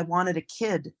 but I wanted a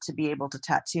kid to be able to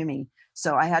tattoo me.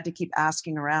 So I had to keep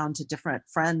asking around to different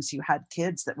friends who had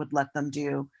kids that would let them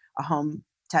do a home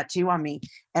tattoo on me.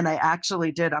 And I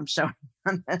actually did. I'm showing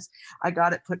on this. I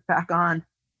got it put back on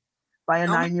by a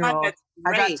 9-year-old.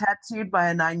 I got tattooed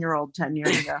by a 9-year-old 10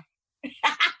 years ago.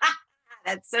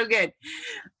 That's so good.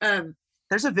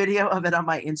 There's a video of it on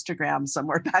my Instagram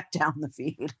somewhere back down the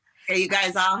feed. Okay, you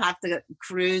guys all have to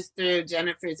cruise through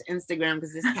Jennifer's Instagram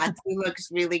because this tattoo looks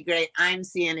really great. I'm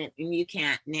seeing it and you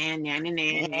can't.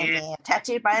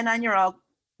 Tattooed by a 9-year-old.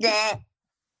 Yeah.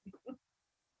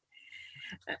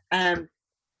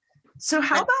 So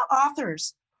how about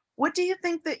authors? What do you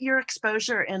think that your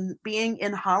exposure in being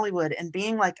in Hollywood and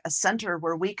being like a center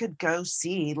where we could go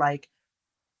see, like,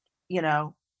 you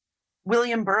know,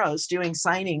 William Burroughs doing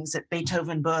signings at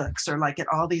Beethoven Books or like at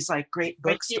all these like great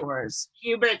bookstores?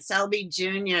 Hubert Selby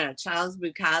Jr., Charles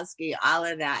Bukowski, all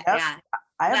of that. Yep. Yeah.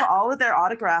 I have all of their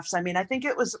autographs. I mean, I think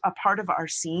it was a part of our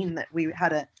scene that we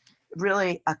had a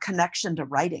connection to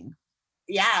writing.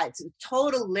 Yeah, it's a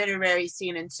total literary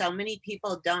scene, and so many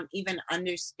people don't even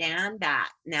understand that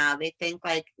now. They think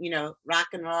like, you know, rock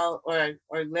and roll or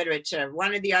literature,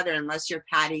 one or the other, unless you're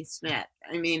Patti Smith.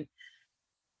 I mean,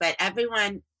 but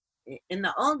everyone in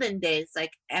the olden days,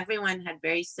 like everyone had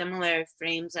very similar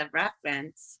frames of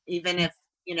reference, even if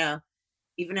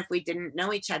we didn't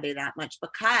know each other that much,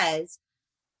 because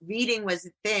reading was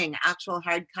a thing. Actual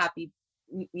hard copy,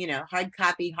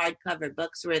 hardcover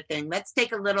books were a thing. Let's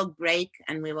take a little break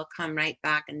and we will come right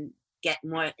back and get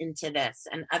more into this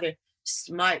and other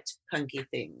smart punky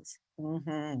things.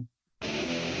 Mm-hmm.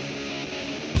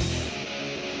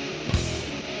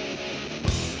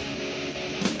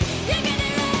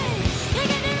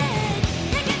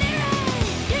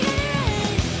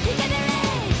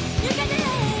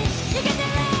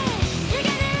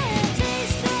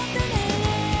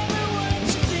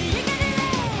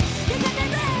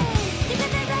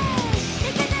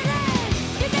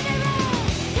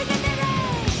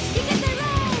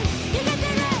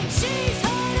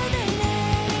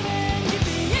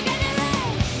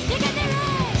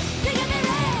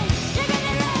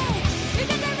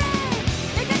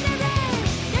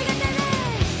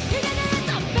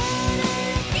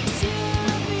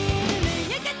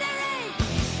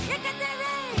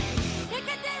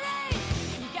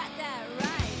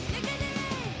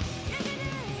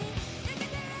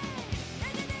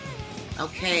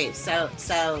 Okay,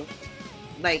 so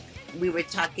like we were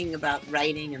talking about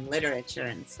writing and literature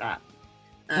and stuff.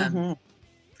 Do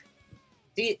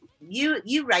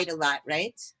you write a lot,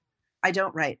 right? I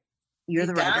don't write. You're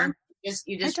the writer.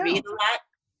 You just read a lot.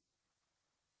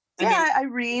 I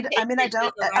read. I mean, I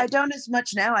don't as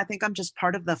much now. I think I'm just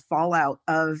part of the fallout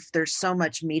of there's so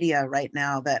much media right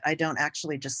now that I don't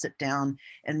actually just sit down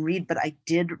and read, but I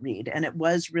did read, and it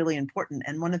was really important.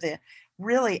 And one of the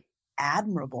really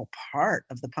admirable part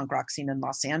of the punk rock scene in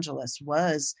Los Angeles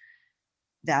was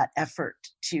that effort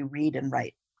to read and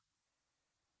write.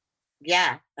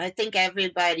 Yeah, I think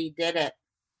everybody did it.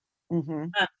 Mm-hmm.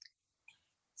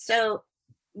 So,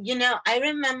 I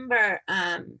remember,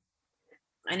 I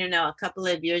don't know, a couple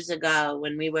of years ago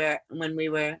when we were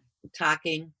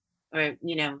talking, or,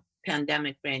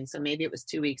 pandemic brain. So maybe it was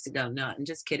 2 weeks ago. No, I'm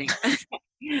just kidding.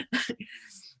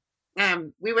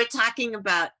 We were talking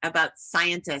about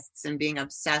scientists and being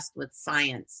obsessed with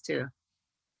science too.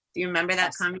 Do you remember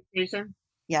that conversation?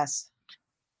 Yes.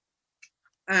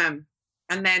 And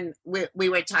then we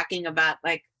were talking about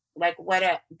I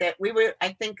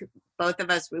think both of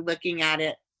us were looking at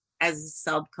it as a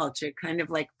subculture, kind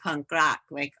of like punk rock,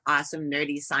 like awesome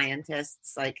nerdy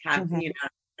scientists, like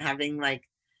having like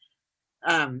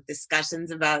discussions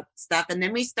about stuff. And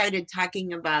then we started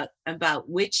talking about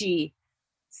witchy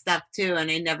stuff too,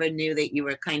 and I never knew that you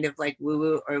were kind of like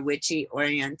woo-woo or witchy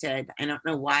oriented. I don't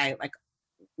know why,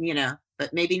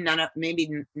 but maybe none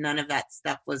of that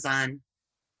stuff was on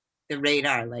the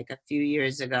radar like a few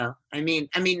years ago. I mean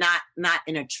not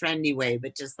in a trendy way,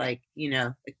 but just like,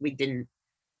 like we didn't.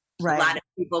 Right. A lot of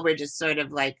people were just sort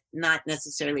of like not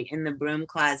necessarily in the broom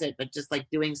closet, but just like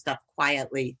doing stuff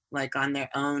quietly, like on their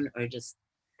own, or just.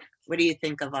 What do you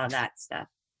think of all that stuff?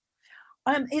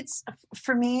 It's,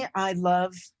 for me, I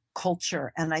love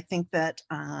culture, and I think that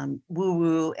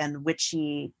woo-woo and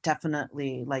witchy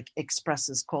definitely like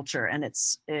expresses culture, and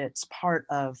it's part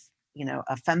of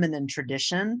a feminine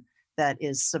tradition that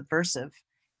is subversive,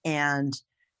 and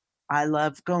I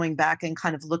love going back and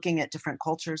kind of looking at different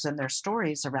cultures and their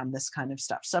stories around this kind of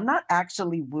stuff. So I'm not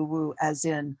actually woo-woo as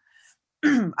in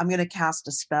I'm going to cast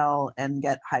a spell and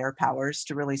get higher powers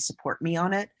to really support me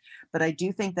on it. But I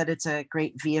do think that it's a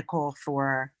great vehicle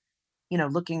for,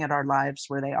 looking at our lives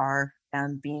where they are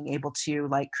and being able to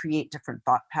like create different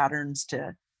thought patterns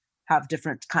to have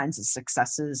different kinds of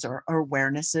successes or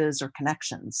awarenesses or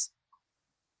connections.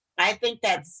 I think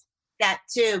that's that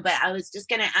too, but I was just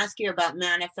going to ask you about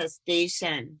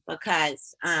manifestation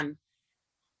because, I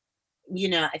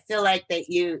feel like that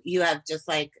you have just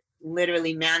like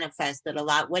literally manifested a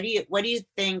lot. What do you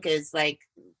think is like,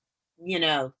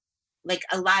 like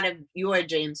a lot of your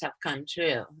dreams have come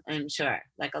true, I'm sure,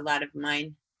 like a lot of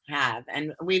mine have,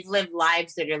 and we've lived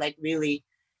lives that are like really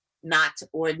not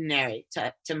ordinary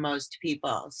to most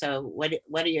people. So what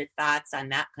are your thoughts on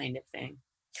that kind of thing?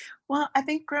 Well, I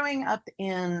think growing up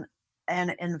in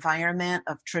an environment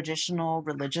of traditional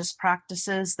religious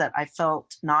practices that I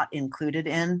felt not included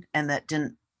in and that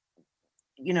didn't,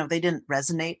 they didn't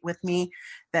resonate with me,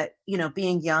 that,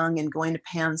 being young and going to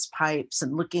Pan's Pipes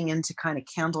and looking into kind of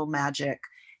candle magic,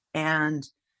 and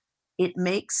it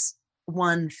makes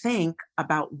one think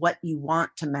about what you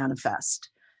want to manifest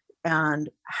and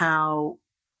how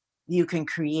you can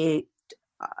create,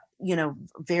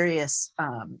 various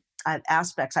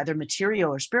aspects, either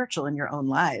material or spiritual, in your own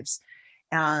lives.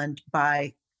 And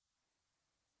by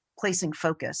placing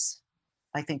focus,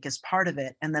 I think, is part of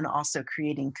it. And then also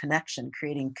creating connection,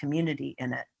 creating community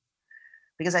in it.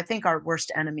 Because I think our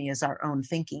worst enemy is our own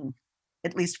thinking.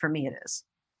 At least for me, it is.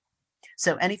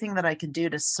 So anything that I can do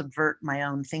to subvert my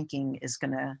own thinking is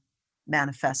going to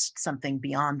manifest something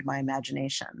beyond my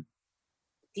imagination.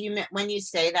 Do you, when you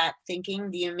say that thinking,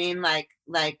 do you mean like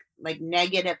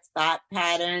negative thought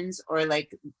patterns, or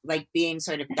like being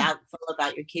sort of doubtful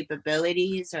about your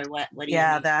capabilities, or what do you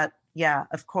mean? Yeah,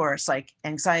 of course, like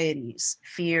anxieties,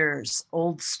 fears,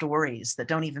 old stories that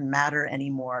don't even matter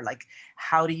anymore. Like,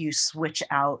 how do you switch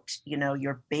out,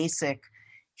 your basic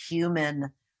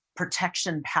human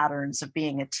protection patterns of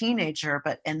being a teenager,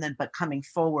 but coming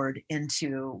forward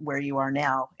into where you are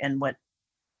now and what,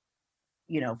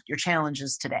 your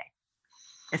challenges today,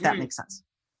 if that makes sense.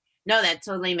 No, that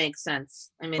totally makes sense.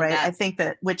 I mean, right. I think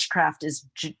that witchcraft is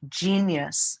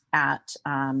genius at,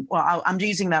 I'm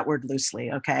using that word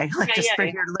loosely. Okay. For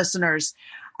your listeners,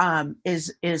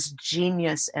 is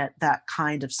genius at that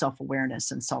kind of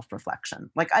self-awareness and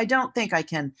self-reflection. Like, I don't think I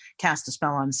can cast a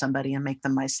spell on somebody and make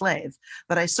them my slave,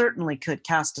 but I certainly could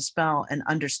cast a spell and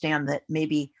understand that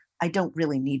maybe I don't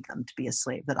really need them to be a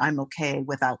slave, that I'm okay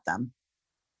without them.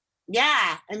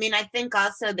 Yeah. I mean, I think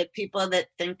also that people that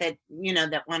think that,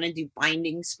 that want to do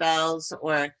binding spells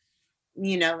or,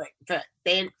 but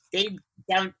they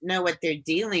don't know what they're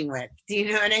dealing with. Do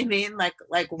you know what I mean? Like,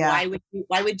 yeah.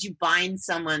 Why would you bind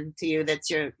someone to you that's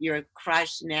your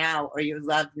crush now or your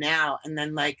love now? And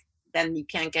then then you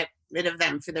can't get rid of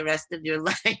them for the rest of your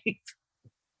life.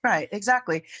 Right.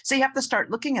 Exactly. So you have to start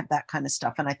looking at that kind of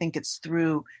stuff. And I think it's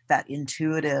through that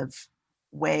intuitive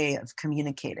way of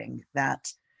communicating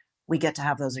that we get to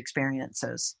have those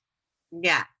experiences.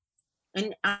 Yeah.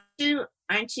 And aren't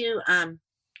you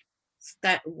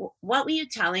that what were you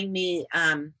telling me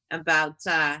about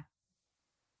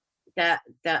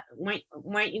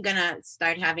weren't you gonna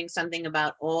start having something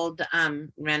about old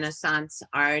Renaissance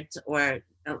art or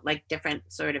like different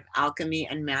sort of alchemy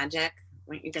and magic?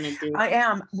 Weren't you gonna do? I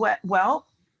am. Well,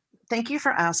 thank you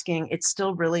for asking. It's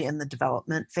still really in the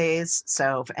development phase.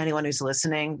 So for anyone who's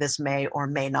listening, this may or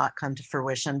may not come to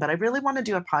fruition, but I really want to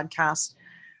do a podcast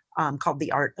called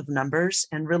The Art of Numbers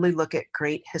and really look at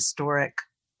great historic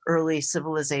early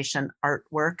civilization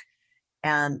artwork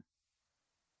and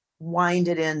wind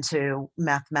it into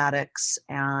mathematics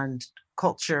and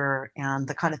culture and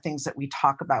the kind of things that we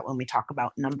talk about when we talk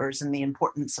about numbers and the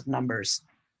importance of numbers.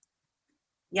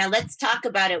 Yeah, let's talk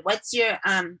about it. What's your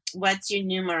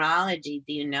numerology?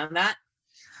 Do you know that?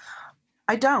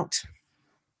 I don't.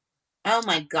 Oh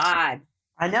my God.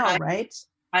 I know, right?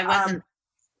 I wasn't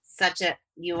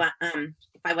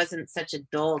if I wasn't such a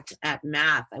dolt at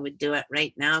math, I would do it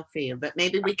right now for you. But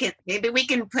maybe we can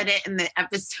put it in the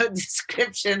episode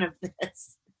description of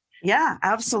this. Yeah,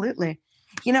 absolutely.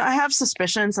 I have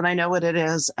suspicions and I know what it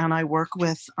is. And I work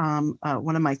with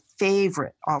one of my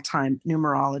favorite all-time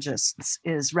numerologists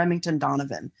is Remington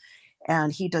Donovan.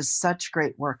 And he does such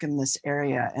great work in this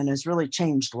area and has really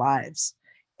changed lives.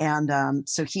 And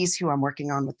so he's who I'm working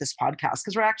on with this podcast,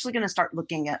 because we're actually going to start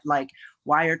looking at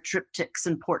why are triptychs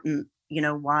important?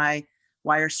 Why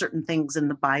are certain things in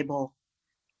the Bible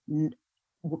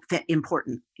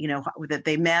important, that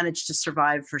they managed to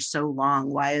survive for so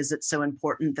long. Why is it so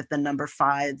important that the number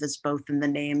 5 is both in the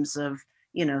names of,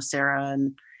 Sarah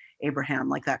and Abraham,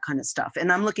 like that kind of stuff.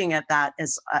 And I'm looking at that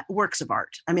as works of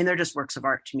art. I mean, they're just works of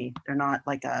art to me. They're not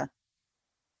like a,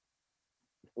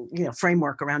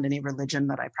 framework around any religion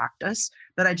that I practice,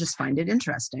 but I just find it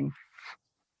interesting.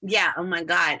 Yeah. Oh my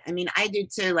God. I mean, I do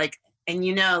too. Like, and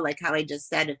like how I just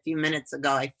said a few minutes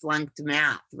ago, I flunked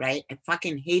math, right? I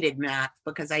fucking hated math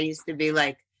because I used to be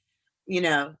like,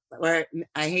 or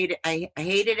I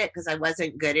hated it because I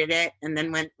wasn't good at it. And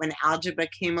then when algebra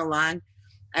came along,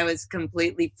 I was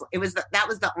completely, that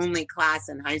was the only class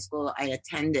in high school I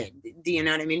attended. Do you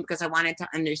know what I mean? Because I wanted to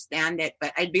understand it,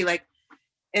 but I'd be like,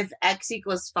 if X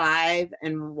equals 5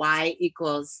 and Y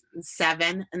equals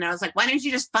 7. And I was like, why don't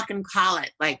you just fucking call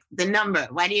it like the number?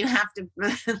 Why do you have to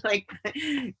like,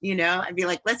 I'd be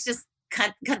like, let's just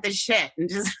cut the shit and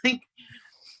just like.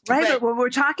 Right. But what we're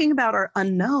talking about are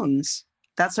unknowns.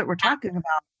 That's what we're talking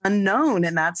about. Unknown.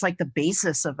 And that's like the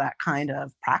basis of that kind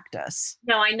of practice.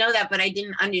 No, I know that, but I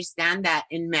didn't understand that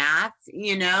in math,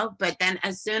 but then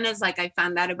as soon as like I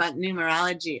found out about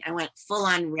numerology, I went full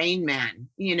on Rain Man,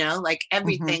 like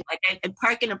everything, like I'd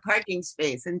park in a parking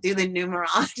space and do the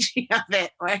numerology of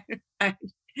it. Or,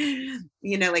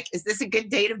 like, is this a good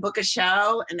day to book a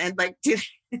show? And I'd like do,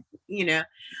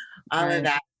 all of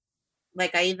that.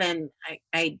 Like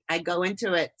I go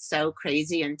into it so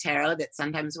crazy in tarot that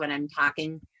sometimes when I'm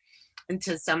talking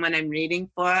to someone I'm reading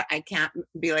for, I can't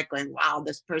be like going, wow,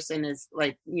 this person is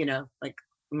like, like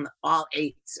all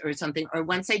 8s or something. Or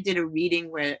once I did a reading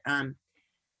where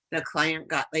the client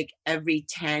got like every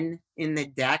 10 in the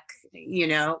deck,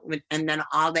 and then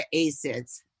all the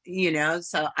aces,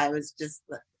 so I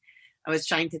was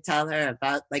trying to tell her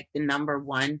about like the number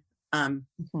 1,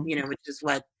 which is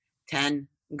what 10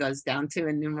 goes down to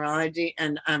in numerology,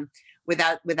 and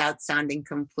without sounding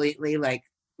completely like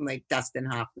Dustin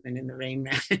Hoffman in the Rain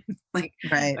Man. Like,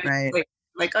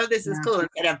 oh, this is cool.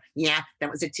 Instead of,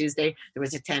 that was a Tuesday. There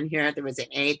was a 10 here. There was an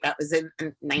 8. That was in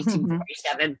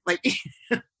 1947. Like,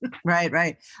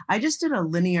 right. I just did a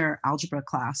linear algebra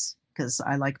class because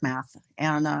I like math,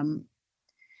 and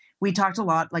we talked a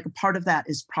lot, like a part of that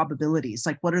is probabilities.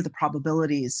 Like, what are the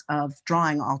probabilities of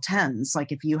drawing all 10s?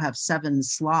 Like if you have 7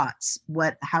 slots,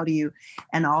 how do you,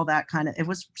 and all that kind of, it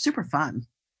was super fun.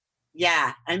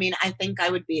 Yeah. I mean, I think I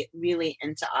would be really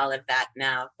into all of that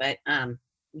now, but,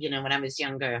 when I was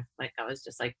younger, like I was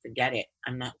just like, forget it.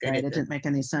 I'm not good at it. It didn't make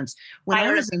any sense. When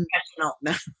I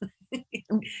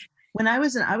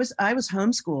was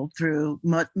homeschooled through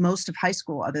most of high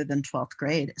school other than 12th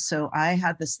grade. So I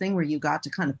had this thing where you got to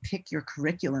kind of pick your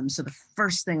curriculum. So the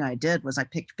first thing I did was I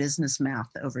picked business math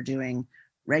over doing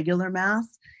regular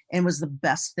math, and was the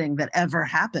best thing that ever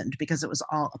happened because it was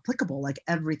all applicable. Like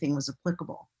everything was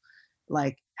applicable.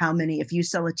 Like how many, if you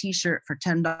sell a t-shirt for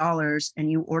 $10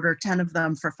 and you order 10 of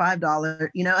them for $5,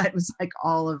 it was like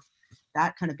all of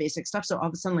that kind of basic stuff. So all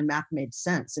of a sudden math made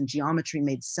sense and geometry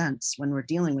made sense when we're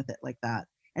dealing with it like that.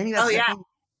 I think that's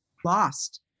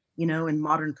lost, in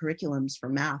modern curriculums for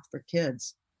math for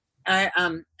kids. Our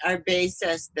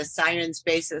bassist, the Sirens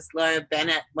bassist, Laura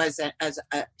Bennett,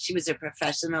 she was a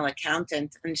professional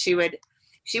accountant, and she would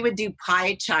do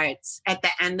pie charts at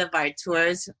the end of our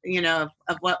tours,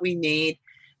 of what we need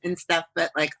and stuff,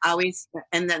 but like always,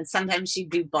 and then sometimes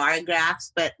she'd do bar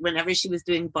graphs, but whenever she was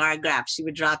doing bar graphs, she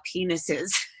would draw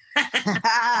penises.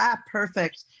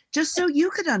 Perfect. Just so you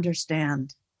could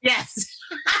understand. Yes.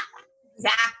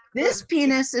 Exactly. This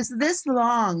penis is this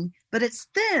long, but it's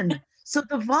thin. So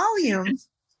the volume,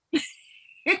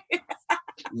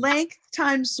 length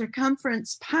times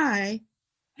circumference pi.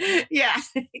 Yeah,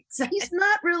 exactly. He's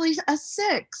not really a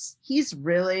 6. He's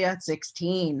really a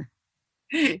 16.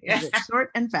 Yeah. Short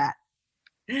and fat.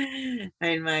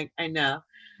 I know.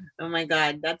 Oh my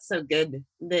God, that's so good.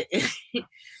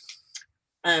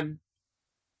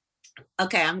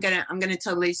 Okay, I'm gonna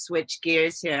totally switch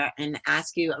gears here and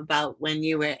ask you about when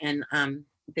you were in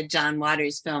the John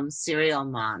Waters film Serial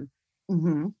Mom.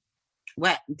 Mm-hmm.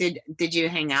 What did you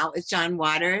hang out with John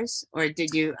Waters, or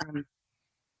did you?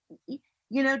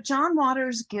 John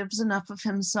Waters gives enough of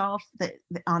himself that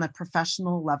on a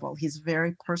professional level. He's a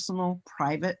very personal,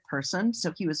 private person.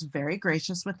 So he was very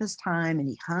gracious with his time, and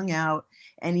he hung out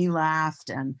and he laughed,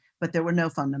 but there were no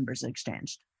phone numbers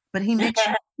exchanged. But he makes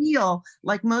you feel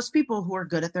like most people who are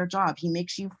good at their job. He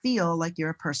makes you feel like you're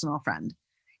a personal friend.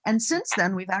 And since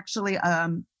then, we've actually,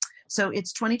 so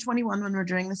it's 2021 when we're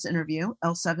doing this interview.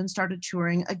 L7 started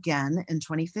touring again in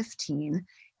 2015.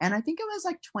 And I think it was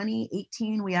like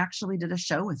 2018, we actually did a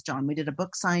show with John. We did a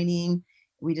book signing.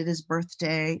 We did his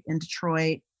birthday in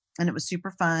Detroit. and it was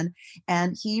super fun.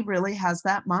 And he really has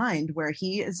that mind where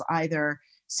he is either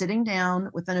sitting down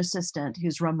with an assistant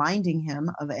who's reminding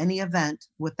him of any event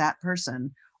with that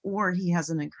person, or he has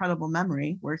an incredible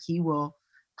memory where he will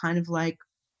kind of like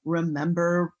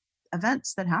remember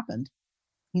events that happened.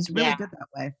 He's really good that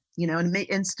way, you know,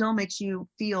 and still makes you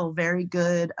feel very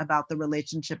good about the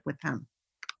relationship with him.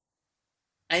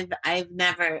 I've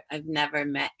never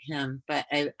met him, but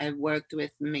I worked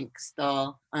with Mink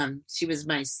Stole. She was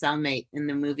my cellmate in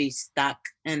the movie Stuck,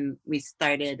 and we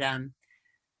started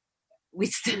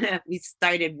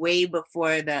way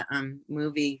before the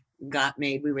movie got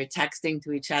made. We were texting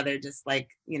to each other, just like,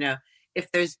 you know, if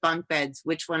there's bunk beds,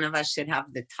 which one of us should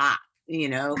have the top, you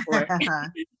know, or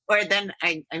or then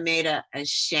I made a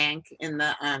shank in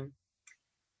the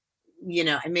you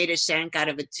know, I made a shank out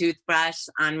of a toothbrush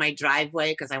on my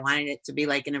driveway because I wanted it to be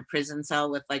like in a prison cell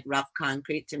with like rough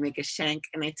concrete to make a shank.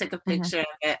 And I took a picture of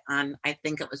it on, I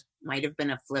think it might have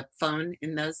been a flip phone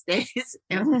in those days.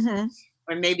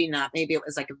 Or maybe not. Maybe it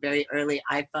was like a very early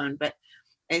iPhone. But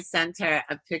I sent her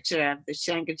a picture of the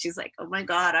shank and she's like, oh my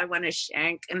God, I want a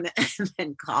shank. And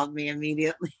then called me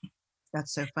immediately.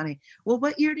 That's so funny. Well,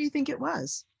 what year do you think it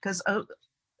was? Because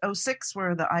 06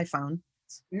 were the iPhone.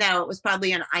 No, it was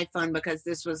probably an iPhone because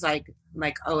this was like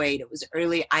 08. It was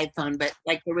early iPhone, but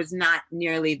like there was not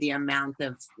nearly the amount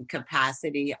of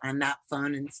capacity on that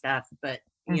phone and stuff. But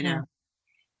you know,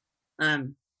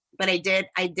 but I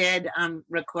did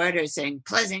record her saying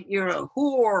 "Pleasant, you're a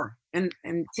whore" and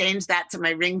change that to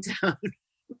my ringtone.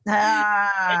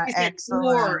 Excellent.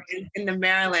 Whore in the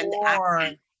Maryland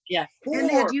accent. Yeah. Whore.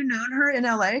 And had you known her in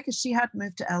LA? Because she had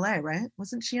moved to LA, right?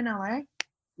 Wasn't she in LA?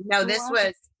 No, this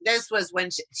was when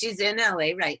she's in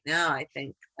LA right now. I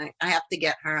think I have to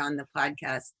get her on the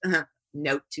podcast.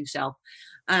 Note to self.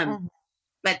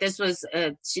 But this was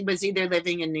she was either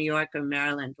living in New York or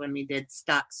Maryland when we did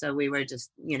Stuck. So we were just,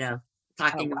 you know,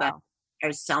 talking about our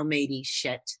cellmatey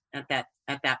shit at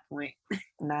that point.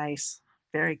 Nice,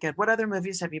 very good. What other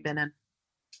movies have you been in?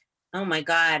 Oh my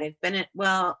God, I've been in.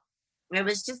 Well, I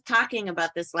was just talking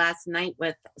about this last night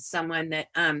with someone that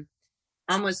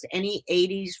almost any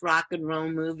 80s rock and roll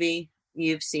movie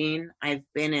you've seen, I've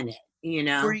been in it, you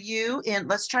know. Were you in,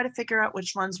 let's try to figure out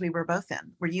which ones we were both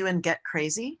in. Were you in Get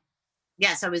Crazy?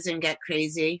 Yes, I was in Get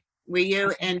Crazy. Were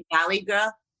you in Valley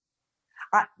Girl?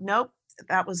 Nope.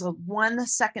 That was 1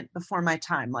 second before my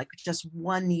time, like just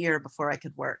 1 year before I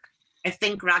could work. I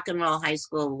think Rock and Roll High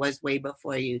School was way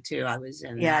before you too. I was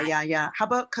in that. Yeah. How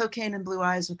about Cocaine and Blue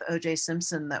Eyes with O.J.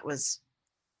 Simpson that was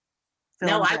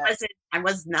No, I wasn't. I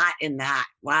was not in that.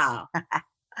 Wow.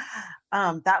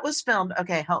 That was filmed.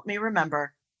 Okay, help me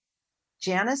remember.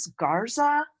 Janice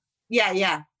Garza?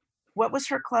 Yeah. What was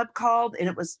her club called?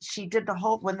 And she did the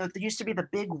whole, when there used to be the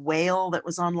big whale that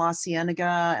was on La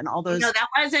Cienega and all those. No, that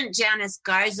wasn't Janice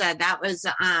Garza. That was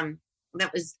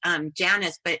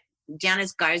Janice, but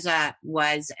Janice Garza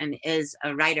was and is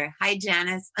a writer. Hi,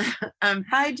 Janice.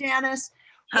 Hi, Janice.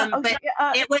 But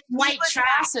it was White Trash.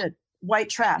 Acid. White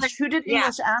Trash. Who did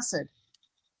English Acid?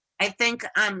 I think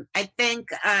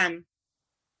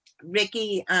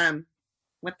Ricky,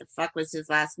 what the fuck was his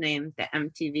last name? The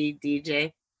MTV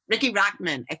DJ. Ricky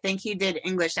Rockman. I think he did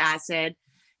English Acid.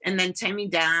 And then Tammy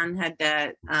Down had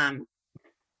the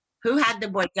who had the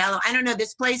Bordello? I don't know.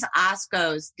 This place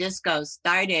Osco's Disco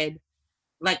started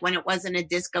like when it wasn't a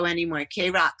disco anymore.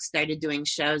 K-Rock started doing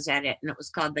shows at it and it was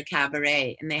called the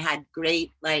Cabaret. And they had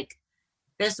great, like,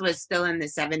 this was still in the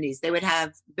 70s. They would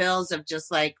have bills of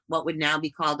just like what would now be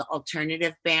called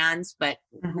alternative bands, but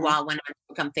who all went on to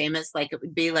become famous. Like it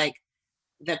would be like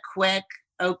the Quick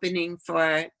opening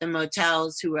for the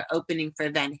Motels who were opening for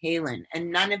Van Halen.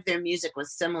 And none of their music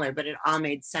was similar, but it all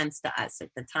made sense to us at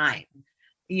the time,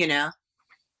 you know?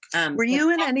 Were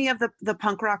you in any of the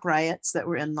punk rock riots that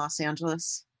were in Los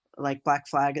Angeles? Like Black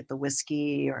Flag at the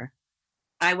Whiskey or?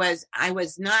 I was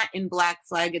not in Black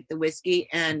Flag at the Whiskey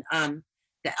and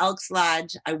the Elks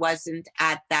Lodge. I wasn't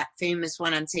at that famous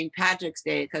one on St. Patrick's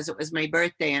Day because it was my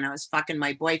birthday and I was fucking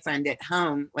my boyfriend at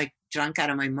home, like drunk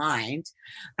out of my mind,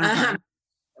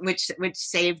 which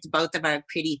saved both of our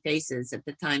pretty faces at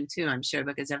the time too, I'm sure,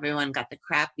 because everyone got the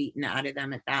crap beaten out of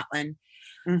them at that one.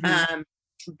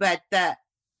 But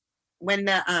when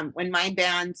my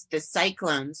band, the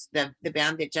Cyclones, the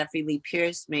band that Jeffrey Lee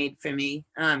Pierce made for me,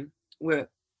 were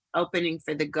opening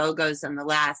for the Go-Go's on the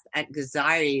Last at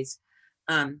Gazzari's,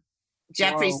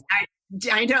 Jeffrey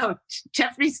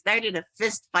started a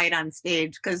fist fight on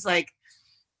stage because like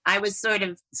I was sort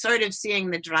of seeing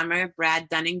the drummer, Brad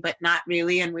Dunning, but not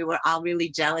really. And we were all really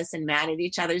jealous and mad at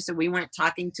each other. So we weren't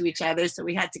talking to each other. So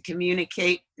we had to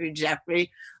communicate through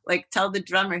Jeffrey, like tell the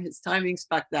drummer his timing's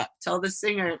fucked up. Tell the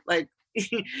singer, like,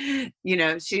 you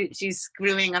know, she's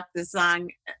screwing up the song.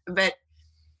 But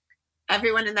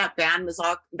everyone in that band was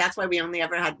all, that's why we only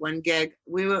ever had one gig.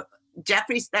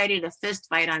 Jeffrey started a fist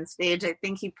fight on stage. I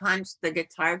think he punched the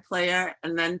guitar player,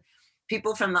 and then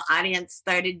people from the audience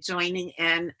started joining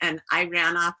in, and I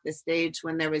ran off the stage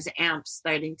when there was amps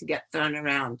starting to get thrown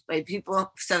around by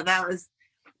people. So that was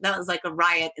like a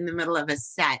riot in the middle of a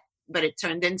set, but it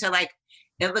turned into like,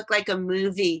 it looked like a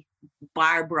movie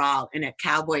bar brawl in a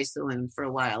cowboy saloon for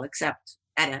a while, except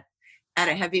at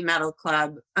a heavy metal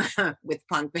club with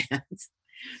punk bands.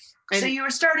 So you were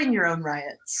starting your own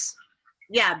riots.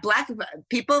 Yeah,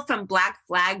 people from Black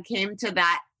Flag came to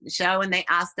that show, and they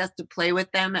asked us to play with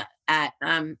them at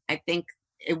I think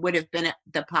it would have been at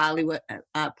the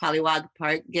Pollywog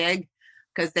Park gig,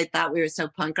 because they thought we were so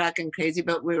punk rock and crazy,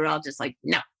 but we were all just like,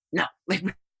 no, like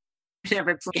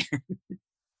never play again.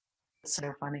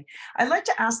 So funny. I'd like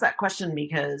to ask that question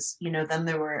because, you know, then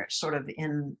there were sort of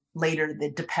later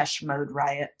the Depeche Mode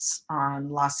riots on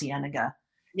La Cienega.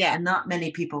 Yeah. And not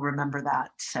many people remember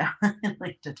that. So I'd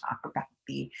like to talk about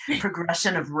the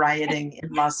progression of rioting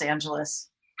in Los Angeles.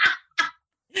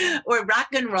 Or rock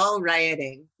and roll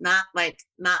rioting, not like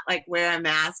wear a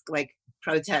mask, like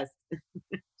protest.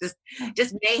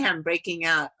 just mayhem breaking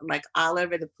out like all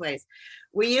over the place.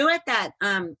 Were you at that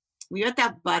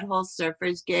Butthole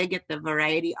Surfers gig at the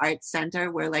Variety Arts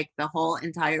Center where like the whole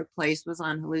entire place was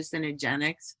on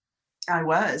hallucinogenics? I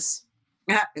was.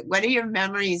 What are your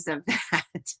memories of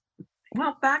that?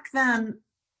 Well, back then,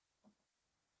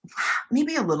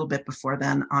 maybe a little bit before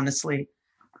then, honestly.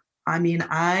 I mean,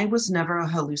 I was never a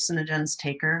hallucinogens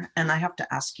taker, and I have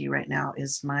to ask you right now: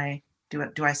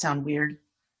 do I sound weird?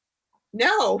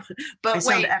 No, but I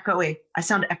sound echoey.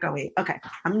 Okay,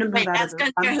 I'm gonna move out that's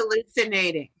because you're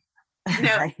hallucinating.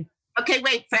 No. Right. Okay,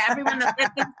 wait. For everyone that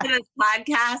listens to this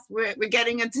podcast, we're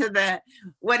getting into that.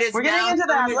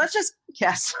 Let's just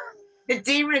yes. The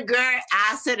de rigueur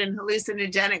acid and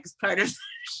hallucinogenics part of the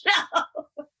show.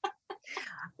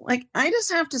 Like, I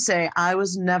just have to say, I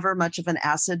was never much of an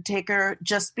acid taker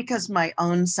just because my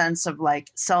own sense of like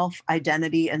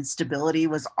self-identity and stability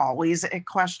was always a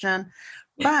question.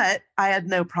 But I had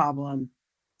no problem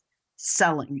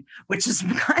selling, which is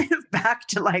kind of back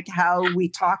to like how we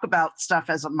talk about stuff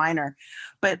as a minor.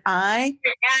 But and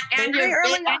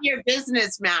your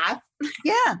business math.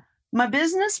 Yeah. My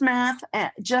business math,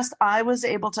 I was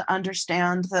able to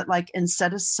understand that like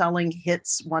instead of selling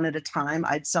hits one at a time,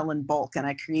 I'd sell in bulk. And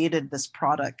I created this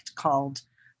product called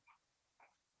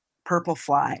Purple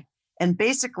Fly. And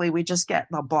basically we just get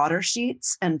the blotter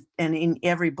sheets and in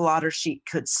every blotter sheet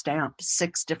could stamp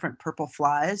 6 different purple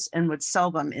flies and would sell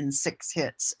them in 6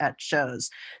 hits at shows.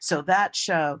 So that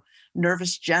show,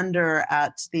 Nervous Gender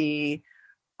at the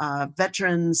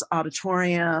Veterans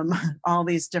Auditorium, all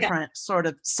these different sort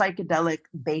of psychedelic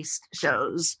based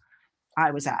shows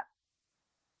I was at.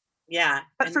 Yeah.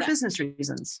 But for business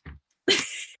reasons.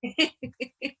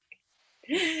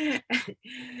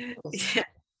 Yeah,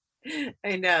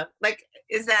 I know. Like,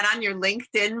 is that on your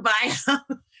LinkedIn bio?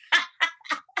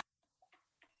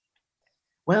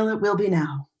 Well, it will be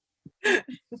now. All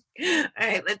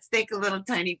right, let's take a little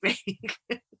tiny break.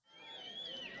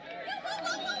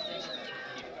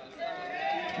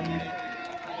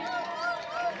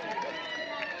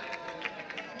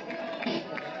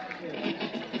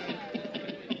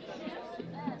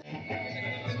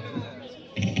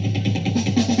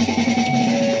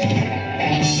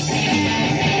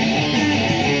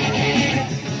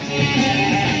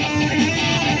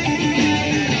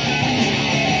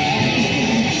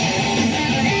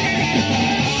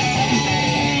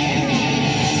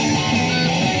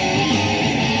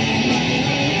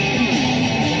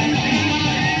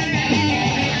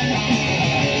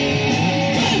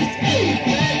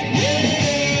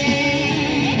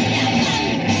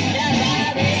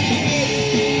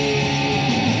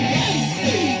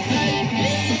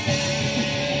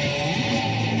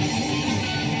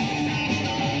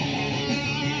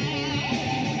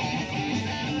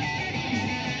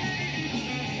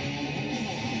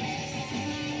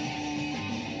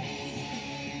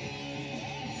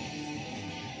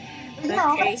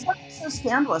 That's so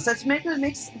scandalous. It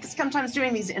makes sometimes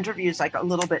doing these interviews like a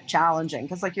little bit challenging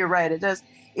because, like, you're right, it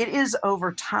is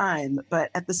over time, but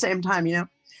at the same time, you know,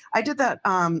 I did that.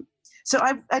 So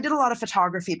I did a lot of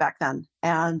photography back then,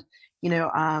 and you know,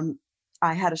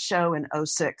 I had a show in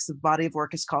 2006. The body of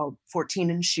work is called 14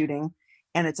 and Shooting,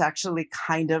 And it's actually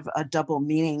kind of a double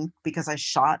meaning because I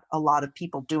shot a lot of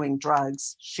people doing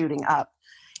drugs, shooting up.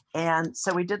 And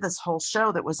so we did this whole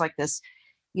show that was like this,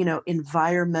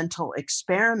 environmental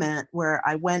experiment where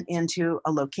I went into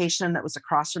a location that was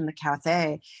across from the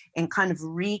cafe and kind of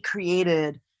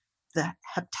recreated the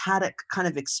heptatic kind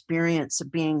of experience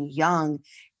of being young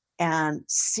and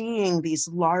seeing these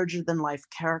larger than life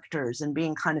characters and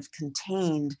being kind of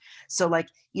contained. So like,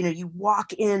 you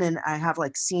walk in and I have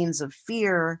like scenes of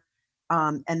fear,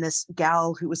 and this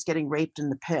gal who was getting raped in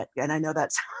the pit. And I know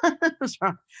that's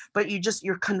wrong, but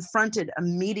you're confronted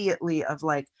immediately of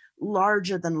like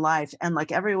larger than life. And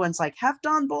like, everyone's like, have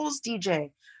Don Bowles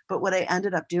DJ. But what I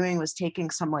ended up doing was taking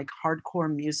some like hardcore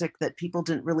music that people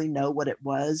didn't really know what it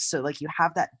was. So like you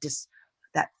have that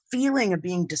feeling of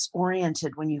being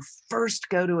disoriented when you first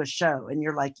go to a show and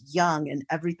you're like young and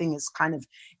everything is kind of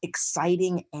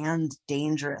exciting and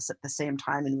dangerous at the same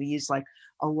time. And we use like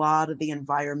a lot of the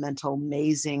environmental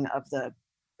mazing of the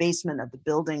basement of the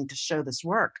building to show this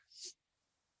work.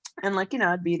 And like,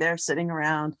 I'd be there sitting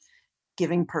around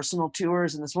giving personal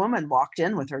tours, and this woman walked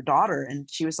in with her daughter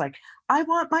and she was like, I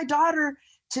want my daughter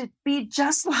to be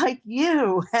just like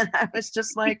you. And I was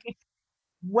just like,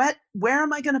 where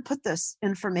am I going to put this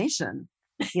information?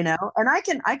 And I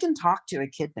can talk to a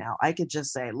kid now. I could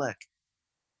just say, look,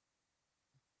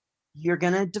 you're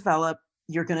going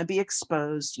to be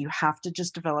exposed. You have to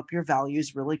just develop your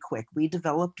values really quick. We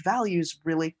developed values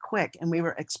really quick and we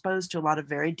were exposed to a lot of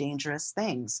very dangerous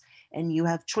things, and you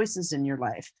have choices in your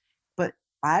life. But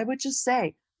I would just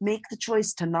say, make the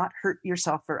choice to not hurt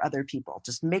yourself or other people.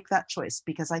 Just make that choice,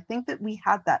 because I think that we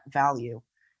had that value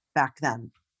back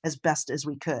then as best as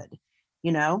we could,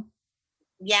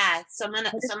 Yeah, someone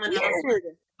else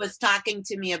was talking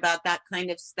to me about that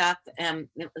kind of stuff.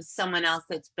 It was someone else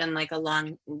that's been like a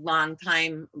long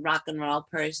time rock and roll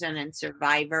person and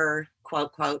survivor,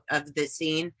 quote, quote, of the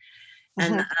scene.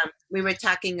 And we were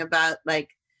talking about like,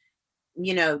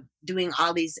 doing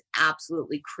all these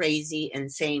absolutely crazy,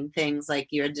 insane things like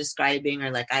you're describing, or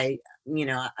like I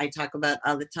talk about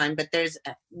all the time. But there's,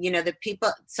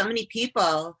 so many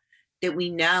people that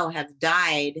we know have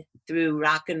died through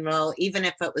rock and roll, even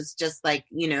if it was just like,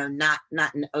 not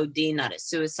an OD, not a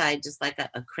suicide, just like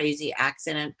a crazy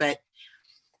accident. But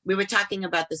we were talking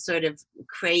about the sort of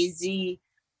crazy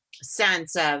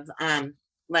sense of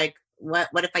like, what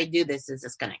if I do this? Is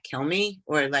this going to kill me?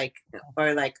 Or like,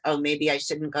 oh, maybe I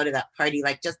shouldn't go to that party.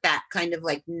 Like just that kind of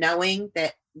like knowing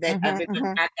that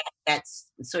everyone had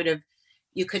that's sort of,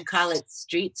 you could call it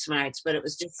street smarts, but it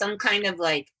was just some kind of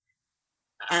like,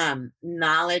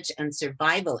 knowledge and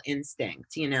survival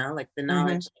instinct, like the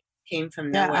knowledge came from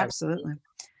nowhere. Yeah, absolutely.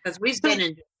 Because we've been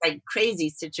in like crazy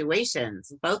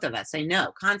situations, both of us, I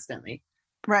know, constantly.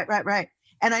 Right.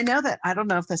 And I know that, I don't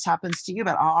know if this happens to you,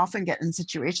 but I'll often get in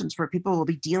situations where people will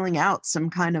be dealing out some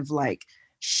kind of like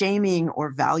shaming or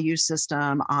value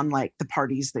system on like the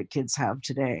parties that kids have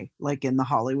today, like in the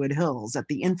Hollywood Hills at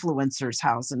the influencer's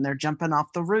house, and they're jumping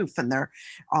off the roof and they're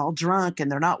all drunk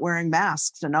and they're not wearing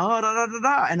masks and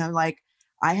and I'm like,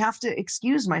 I have to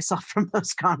excuse myself from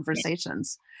those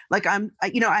conversations. Like I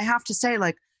have to say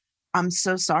like, I'm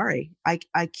so sorry. I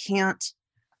can't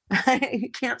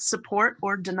support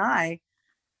or deny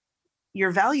your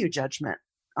value judgment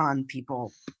on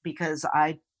people, because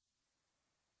I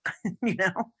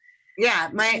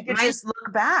just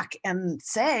look back and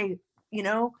say,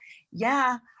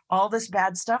 yeah, all this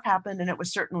bad stuff happened and it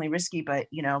was certainly risky, but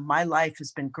my life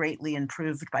has been greatly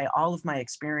improved by all of my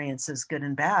experiences, good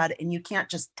and bad. And you can't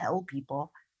just tell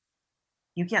people,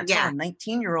 you can't tell a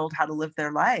 19-year-old how to live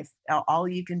their life. All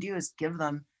you can do is give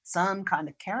them some kind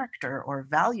of character or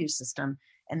value system,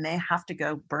 and they have to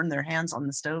go burn their hands on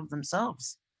the stove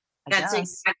themselves. That's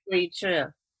exactly true.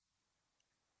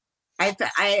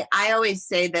 I always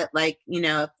say that, like,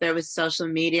 if there was social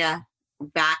media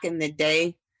back in the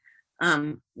day,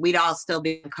 we'd all still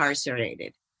be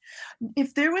incarcerated.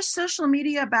 If there was social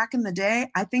media back in the day,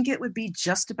 I think it would be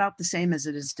just about the same as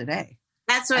it is today.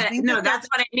 That's what that's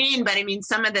what I mean. But I mean,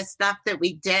 some of the stuff that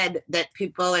we did that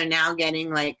people are now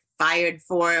getting like fired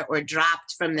for or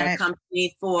dropped from their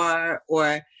company for,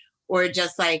 or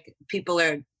just like people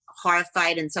are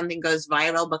horrified and something goes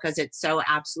viral because it's so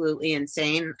absolutely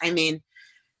insane. I mean,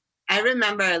 I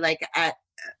remember like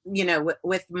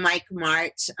with Mike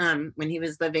Mart, when he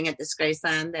was living at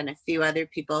Disgraceland, and a few other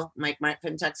people, Mike Mart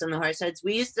from Tux and the Horseheads,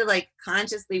 we used to like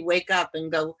consciously wake up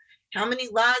and go, how many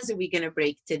laws are we going to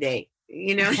break today?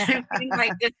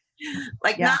 Like just,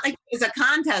 not like it was a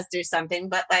contest or something,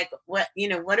 but like what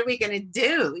are we going to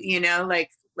do?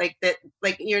 Like like that,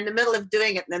 like you're in the middle of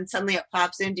doing it and then suddenly it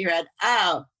pops into your head,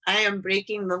 oh, I am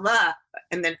breaking the law.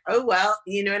 And then, oh, well,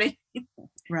 you know what I mean?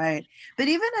 Right. But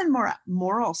even in more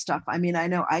moral stuff, I mean, I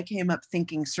know I came up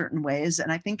thinking certain ways.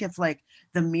 And I think if like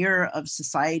the mirror of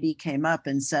society came up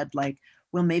and said like,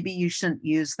 well, maybe you shouldn't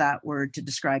use that word to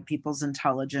describe people's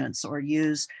intelligence or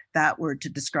use that word to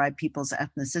describe people's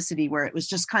ethnicity, where it was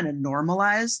just kind of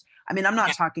normalized. I mean, I'm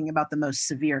not talking about the most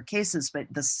severe cases, but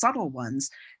the subtle ones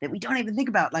that we don't even think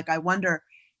about. Like, I wonder,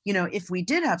 you know, if we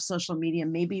did have social media,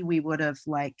 maybe we would have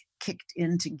like kicked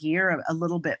into gear a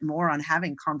little bit more on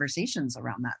having conversations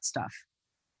around that stuff.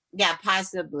 Yeah,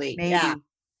 possibly. Maybe, yeah.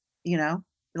 You know,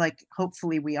 like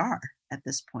hopefully we are at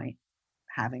this point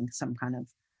having some kind of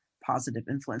positive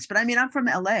influence. But I mean, I'm from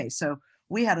LA, so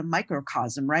we had a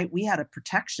microcosm, right? We had a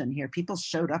protection here. People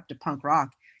showed up to punk rock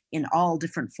in all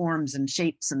different forms and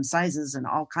shapes and sizes and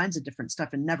all kinds of different stuff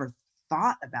and never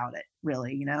thought about it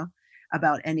really, you know,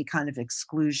 about any kind of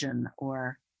exclusion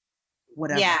or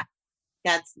whatever. Yeah,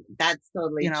 that's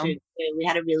totally true. We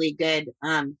had a really good,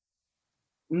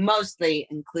 mostly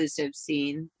inclusive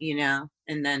scene, you know,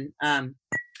 and then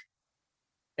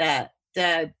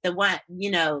the one, you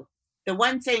know, the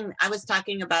one thing I was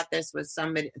talking about this with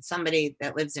somebody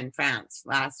that lives in France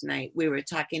last night. We were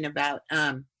talking about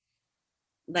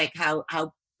like how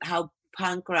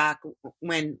punk rock,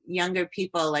 when younger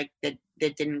people like that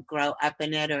didn't grow up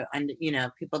in it, or you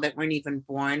know, people that weren't even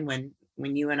born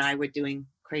when you and I were doing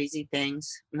crazy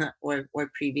things, or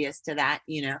previous to that,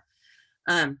 you know,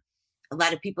 a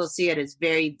lot of people see it as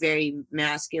very, very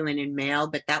masculine and male,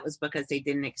 but that was because they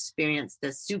didn't experience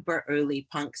the super early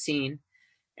punk scene.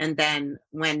 And then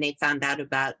when they found out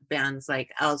about bands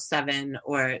like L7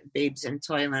 or Babes in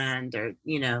Toyland, or,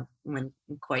 you know, when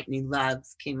Courtney Love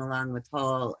came along with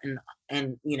Hole,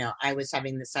 and you know, I Was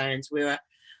Having the Sirens,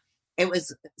 it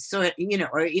was sort of, you know,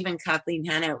 or even Kathleen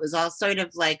Hanna, it was all sort of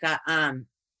like a,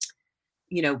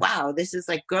 you know, wow, this is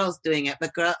like girls doing it,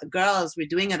 but girls were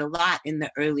doing it a lot in the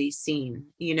early scene,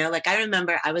 you know, like I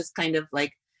remember I was kind of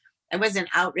like, I wasn't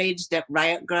outraged at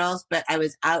Riot Girls, but I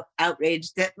was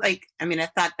outraged at, like, I mean, I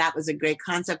thought that was a great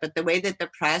concept, but the way that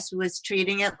the press was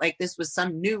treating it, like this was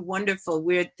some new, wonderful,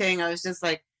 weird thing. I was just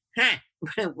like,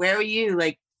 where were you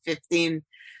like 15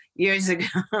 years ago?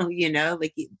 You know,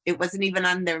 like it wasn't even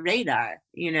on their radar,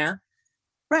 you know?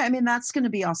 Right. I mean, that's going to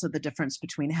be also the difference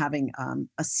between having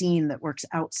a scene that works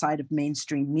outside of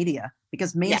mainstream media,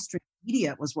 because mainstream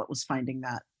media was what was finding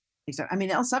that. I mean,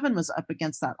 L7 was up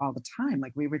against that all the time.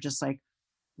 Like we were just like,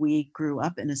 we grew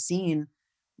up in a scene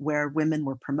where women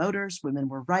were promoters, women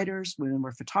were writers, women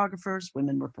were photographers,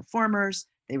 women were performers,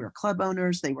 they were club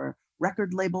owners, they were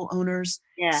record label owners.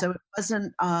 Yeah. So it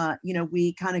wasn't, you know,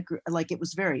 we kind of like, it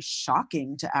was very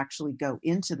shocking to actually go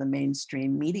into the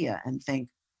mainstream media and think,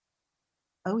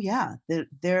 oh yeah,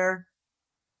 there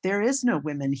is no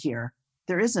women here.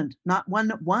 There isn't, not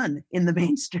one in the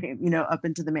mainstream, you know, up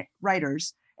into the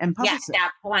writers and publicists. Yeah, at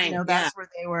that point, you know, that's where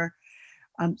they were.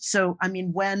 So, I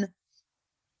mean, when,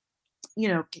 you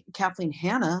know, Kathleen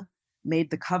Hanna made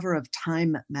the cover of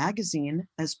Time magazine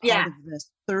as part of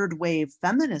this third wave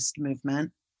feminist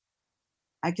movement,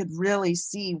 I could really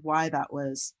see why that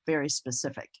was very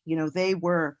specific. You know, they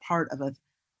were part of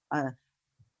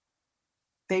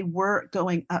they were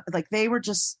going, like they were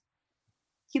just,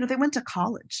 you know, they went to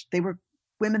college. They were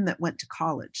women that went to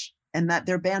college, and that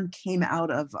their band came out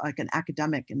of like an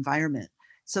academic environment.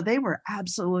 So they were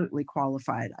absolutely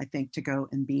qualified, I think, to go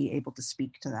and be able to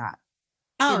speak to that.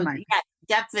 Oh, yeah,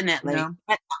 definitely. You know?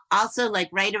 But also, like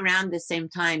right around the same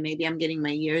time, maybe I'm getting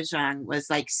my years wrong, was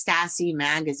like Sassy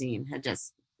magazine had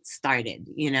just started,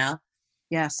 you know?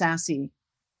 Yeah, Sassy.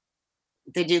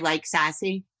 Did you like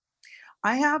Sassy?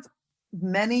 I have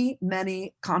many,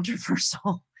 many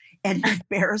controversial and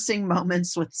embarrassing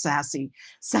moments with Sassy.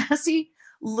 Sassy,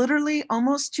 literally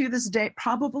almost to this day,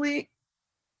 probably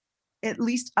at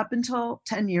least up until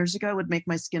 10 years ago, would make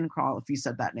my skin crawl if you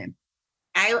said that name.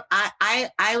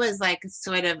 I was like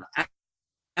sort of, I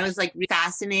was like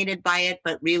fascinated by it,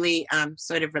 but really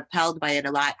sort of repelled by it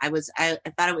a lot. I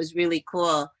thought it was really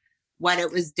cool what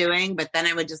it was doing, but then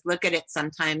I would just look at it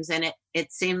sometimes, and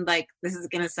it seemed like, this is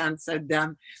going to sound so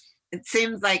dumb, it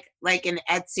seems like an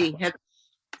Etsy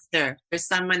hipster, or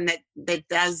someone that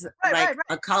does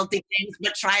occulty things,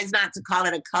 but tries not to call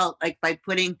it a cult, like by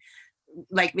putting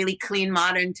like really clean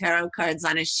modern tarot cards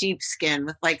on a sheepskin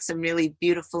with like some really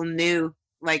beautiful new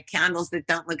like candles that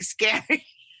don't look scary.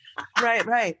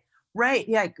 Right.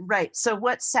 Yeah, right. So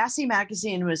what Sassy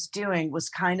magazine was doing was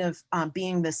kind of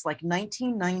being this like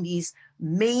 1990s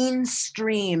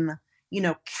mainstream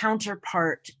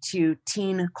counterpart to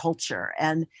teen culture.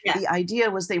 And the idea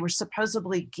was they were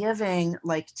supposedly giving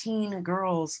like teen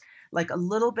girls like a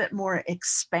little bit more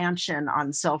expansion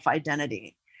on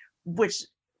self-identity, which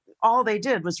all they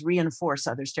did was reinforce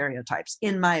other stereotypes,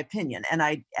 in my opinion. And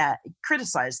I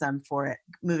criticize them for it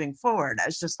moving forward. I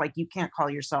was just like, you can't call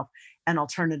yourself an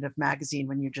alternative magazine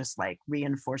when you're just like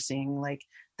reinforcing like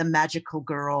the magical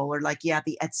girl or like,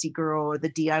 the Etsy girl or the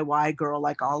DIY girl,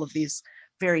 like all of these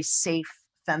very safe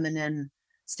feminine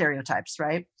stereotypes,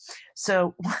 right?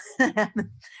 So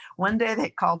one day they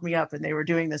called me up and they were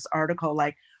doing this article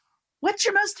like, what's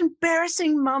your most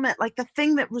embarrassing moment? Like the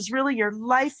thing that was really your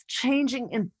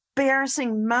life-changing,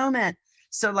 embarrassing moment.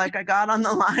 So like I got on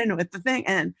the line with the thing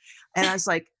and I was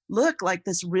like, look, like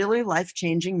this really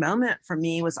life-changing moment for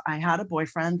me was I had a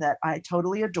boyfriend that I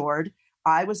totally adored.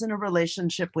 I was in a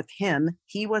relationship with him.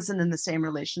 He wasn't in the same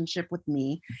relationship with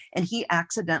me. And he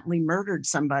accidentally murdered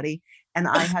somebody. And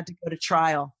I had to go to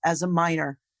trial as a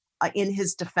minor in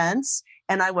his defense.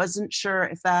 And I wasn't sure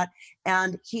if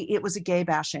it was a gay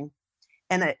bashing.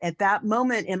 And at that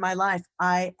moment in my life,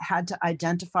 I had to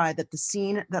identify that the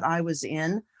scene that I was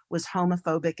in was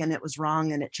homophobic and it was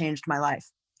wrong and it changed my life.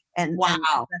 And,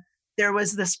 wow. And there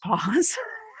was this pause.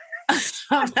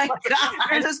 Oh my God.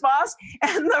 There's this pause.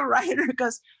 And the writer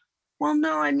goes, well,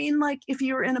 no, I mean, like if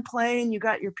you were in a play and you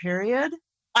got your period.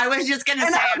 I was just going to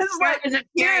say, I was like, a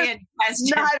period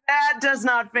question. That does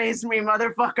not faze me,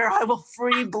 motherfucker. I will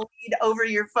free bleed over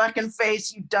your fucking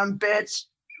face, you dumb bitch.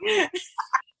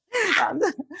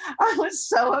 I was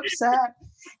so upset.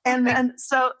 And then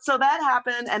so that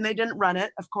happened and they didn't run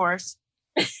it, of course.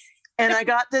 And I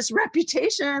got this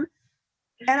reputation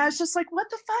and I was just like, what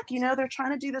the fuck? They're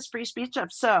trying to do this free speech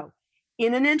stuff. So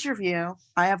in an interview,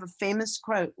 I have a famous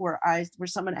quote where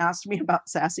someone asked me about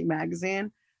Sassy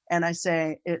Magazine. And I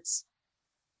say, it's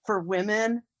for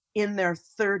women in their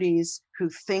 30s who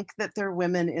think that they're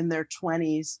women in their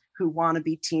 20s who want to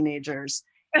be teenagers.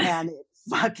 And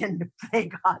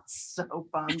they got so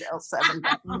bummed. L7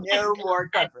 got no more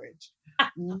coverage.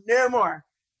 No more.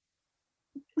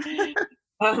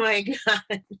 Oh my God.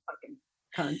 Fucking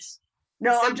cunts.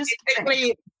 No, so I'm just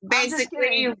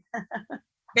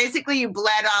basically you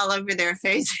bled all over their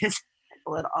faces.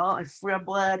 Bled.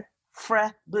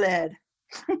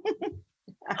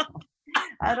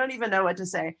 I don't even know what to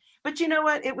say. But you know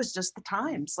what? It was just the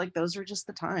times. Like those were just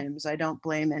the times. I don't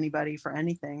blame anybody for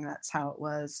anything. That's how it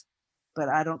was. But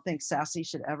I don't think Sassy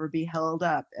should ever be held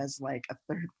up as like a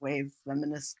third wave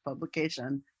feminist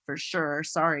publication for sure.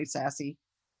 Sorry, Sassy.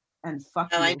 And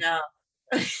fuck you. I know.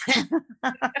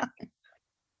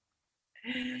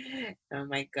 Oh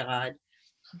my God.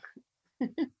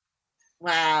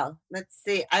 Wow. Let's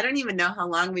see. I don't even know how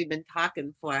long we've been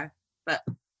talking for, but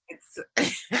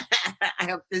I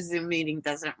hope the Zoom meeting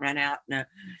doesn't run out. No.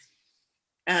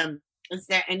 Is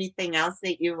there anything else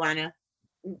that you want to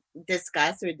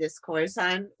discuss or discourse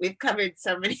on? We've covered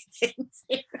so many things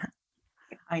here.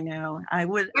 I know. I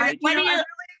want to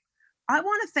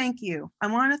thank you. I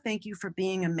want to thank you for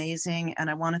being amazing. And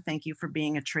I want to thank you for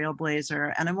being a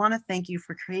trailblazer. And I want to thank you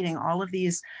for creating all of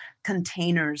these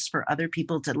containers for other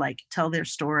people to like tell their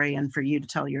story and for you to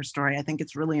tell your story. I think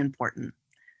it's really important.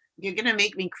 You're going to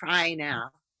make me cry now.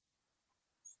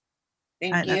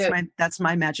 Thank you. That's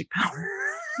my magic power.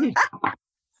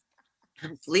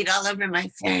 Bleed all over my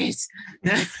face.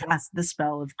 That's the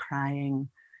spell of crying.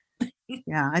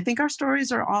 Yeah, I think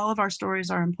all of our stories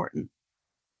are important.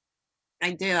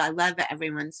 I do. I love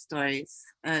everyone's stories.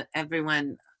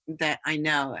 Everyone that I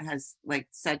know has like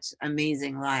such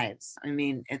amazing lives. I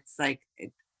mean, it's like,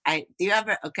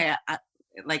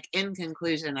 like in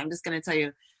conclusion, I'm just going to tell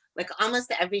you, like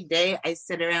almost every day I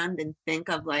sit around and think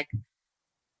of like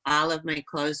all of my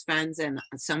close friends, and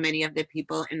so many of the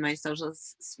people in my social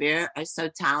sphere are so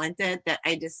talented that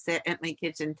I just sit at my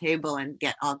kitchen table and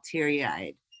get all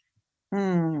teary-eyed.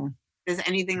 Does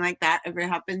anything like that ever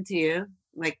happen to you?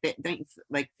 Like, don't you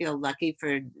like feel lucky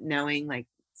for knowing like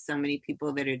so many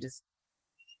people that are just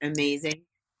amazing?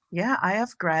 Yeah, I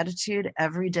have gratitude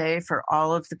every day for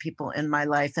all of the people in my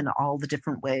life in all the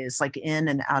different ways, like in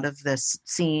and out of this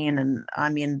scene. And I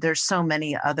mean, there's so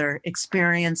many other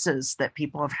experiences that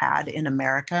people have had in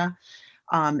America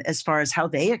as far as how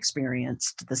they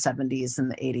experienced the 70s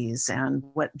and the 80s and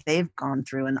what they've gone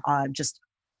through. And I'm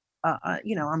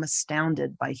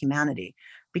astounded by humanity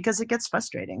because it gets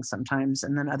frustrating sometimes.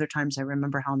 And then other times I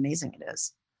remember how amazing it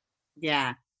is.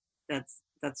 Yeah, that's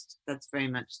very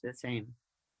much the same.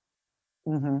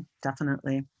 Mm-hmm,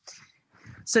 definitely.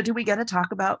 So do we get to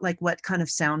talk about like what kind of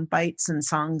sound bites and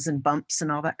songs and bumps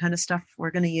and all that kind of stuff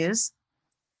we're going to use?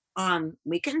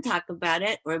 We can talk about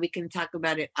it, or we can talk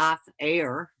about it off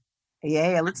air.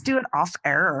 Yeah, let's do it off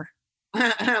air.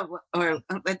 Or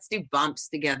let's do bumps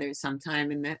together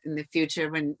sometime in the future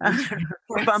when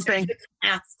we're bumping.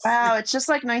 Wow, it's just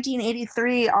like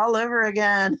 1983 all over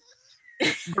again.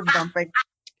 We're bumping.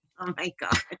 Oh my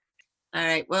God. All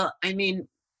right. Well, I mean,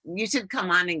 you should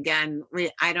come on again.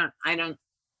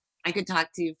 I could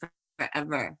talk to you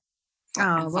forever.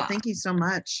 Oh, well, thank you so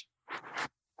much.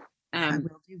 I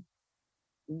will do.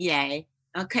 Yay.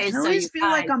 Okay, I always feel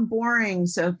like I'm boring,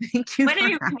 so thank you. What are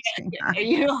you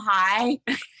high?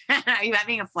 Are you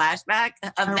having a flashback?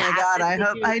 Oh my God! I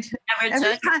hope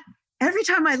every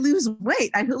time I lose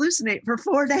weight, I hallucinate for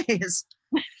 4 days.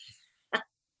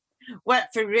 What,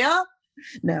 for real?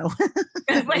 No.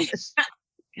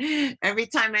 Every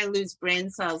time I lose brain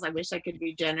cells, I wish I could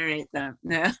regenerate them.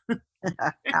 No.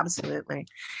 Absolutely.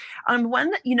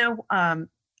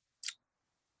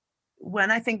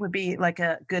 When I think would be like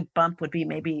a good bump would be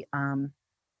maybe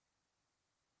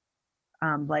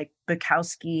like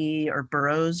Bukowski or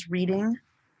Burroughs reading.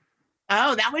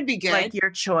 Oh, that would be good. Like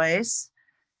your choice.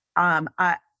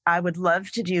 I would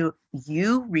love to do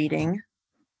you reading.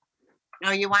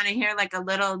 Oh, you want to hear like a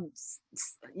little?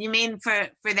 You mean for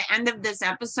the end of this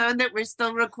episode that we're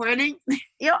still recording?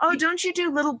 Yeah. Oh, don't you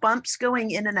do little bumps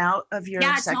going in and out of your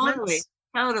segments?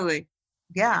 Totally.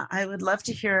 Yeah, I would love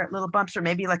to hear little bumps, or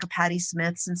maybe like a Patti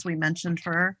Smith, since we mentioned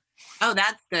her. Oh,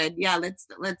 that's good. Yeah, let's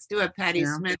do a Patti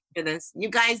Smith for this. You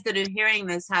guys that are hearing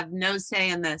this have no say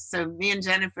in this, so me and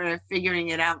Jennifer are figuring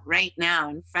it out right now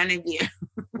in front of you.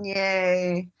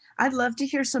 Yay! I'd love to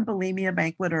hear some Bulimia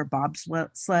Banquet or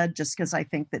Bobsled, just because I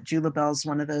think that Jula Bell's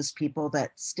one of those people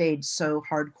that stayed so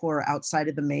hardcore outside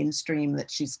of the mainstream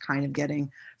that she's kind of getting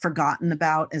forgotten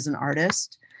about as an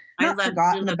artist. Not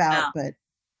forgotten about, but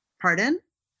pardon?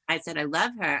 I said I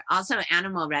love her. Also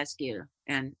Animal Rescue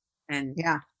and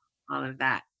yeah, all of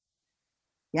that.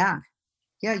 Yeah,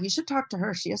 you should talk to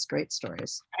her. She has great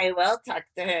stories. I will talk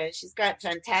to her. She's got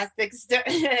fantastic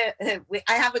stories. I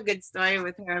have a good story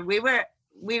with her.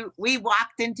 We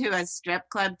walked into a strip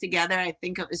club together. I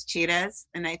think it was Cheetahs,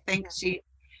 and I think she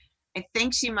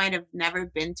might have never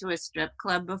been to a strip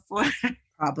club before.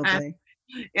 Probably.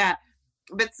 Yeah.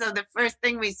 But so the first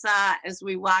thing we saw as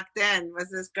we walked in was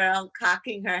this girl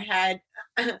cocking her head,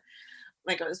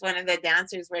 like it was one of the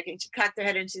dancers working. She cocked her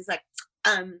head and she's like,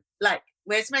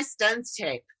 where's my Stones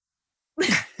tape?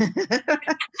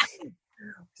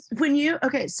 When you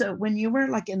were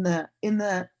like in the,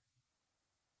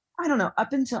 I don't know,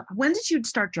 up until, when did you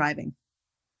start driving?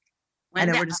 I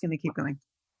know we're just going to keep going.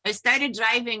 I started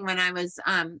driving when I was,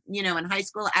 in high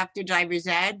school after driver's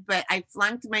ed, but I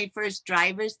flunked my first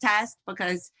driver's test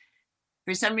because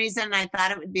for some reason I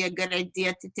thought it would be a good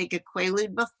idea to take a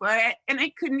Quaalude before it, and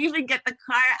I couldn't even get the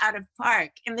car out of park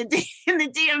in the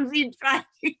DMV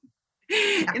driving.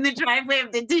 In the driveway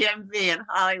of the DMV in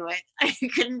Hollywood. I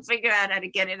couldn't figure out how to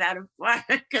get it out of park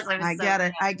because I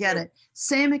get it.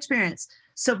 Same experience.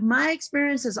 So my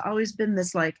experience has always been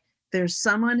this, like, there's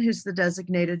someone who's the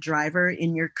designated driver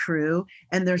in your crew,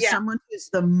 and there's someone who's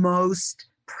the most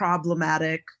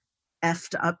problematic,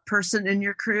 effed up person in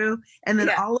your crew. And then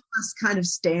all of us kind of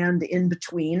stand in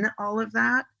between all of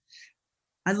that.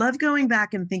 I love going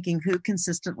back and thinking who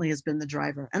consistently has been the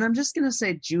driver. And I'm just going to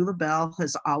say Jula Bell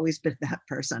has always been that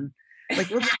person. Like,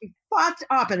 we'll just be fucked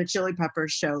up at a Chili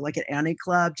Peppers show, like at Annie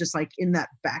Club, just like in that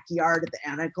backyard at the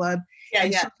Annie Club. Yeah,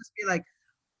 and she'll just be like,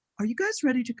 are you guys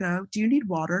ready to go? Do you need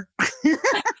water?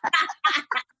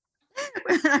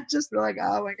 I just feel like,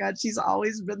 oh my God, she's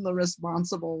always been the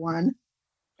responsible one.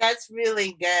 That's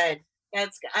really good.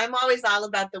 I'm always all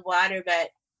about the water, but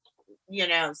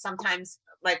sometimes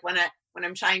like when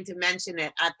I'm trying to mention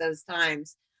it at those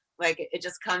times, like it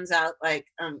just comes out like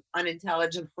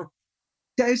unintelligible.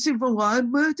 Daisy for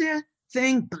one word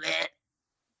thing.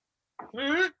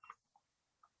 Mm-hmm.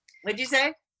 What'd you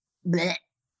say? Bleh.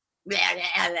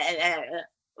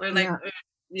 Or like,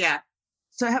 yeah.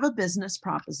 So I have a business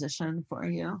proposition for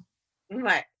you.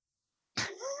 What?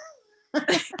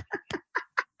 I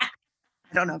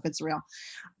don't know if it's real.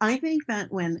 I think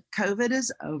that when COVID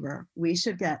is over, we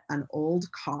should get an old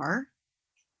car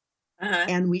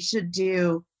and we should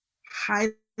do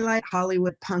highlight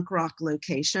Hollywood punk rock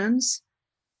locations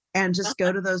and just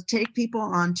go to those, take people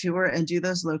on tour and do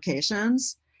those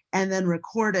locations and then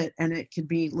record it. And it could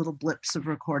be little blips of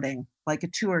recording, like a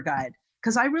tour guide.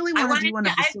 Because I really want to do one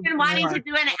of the I've been wanting to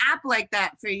do an app like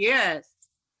that for years.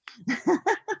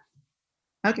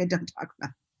 Okay, don't talk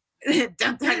about it.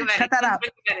 Don't talk about Cut that out.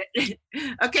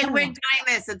 Okay, we're doing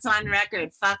this. It's on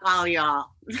record. Fuck all y'all.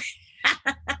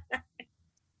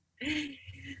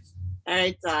 All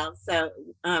right, doll. So,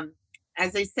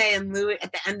 as they say in Louis,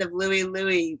 at the end of Louis,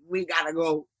 we gotta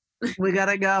go. We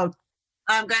gotta go.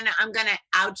 I'm gonna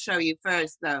outro you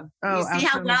first, though. Oh, you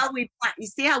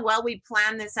see how well we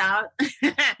planned this out.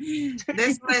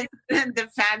 This was the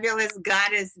fabulous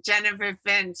goddess Jennifer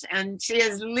Finch, and she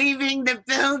is leaving the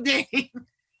building.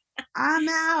 I'm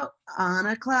out on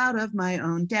a cloud of my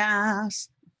own gas.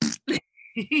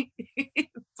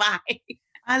 Bye.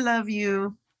 I love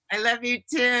you. I love you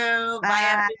too.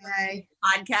 Bye. Bye,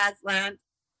 podcast land.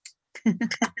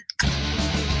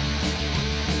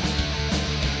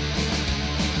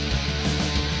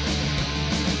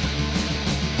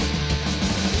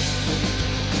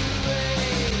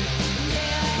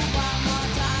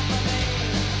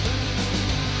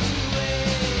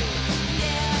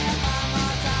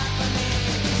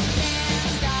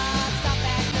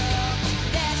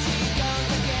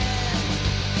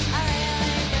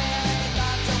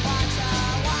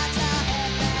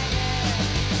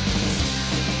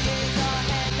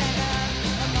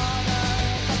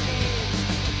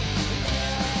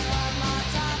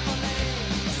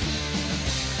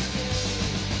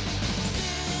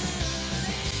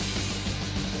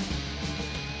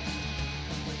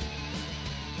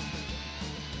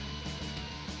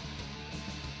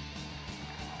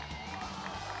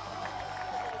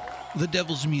 The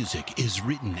Devil's Music is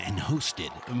written and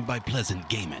hosted by Pleasant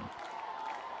Gaiman.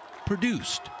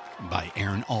 Produced by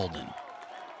Aaron Alden.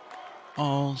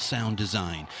 All sound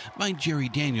design by Jerry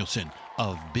Danielson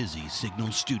of Busy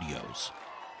Signal Studios.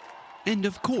 And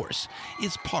of course,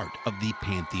 is part of the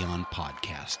Pantheon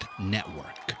Podcast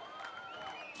Network.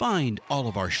 Find all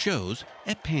of our shows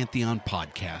at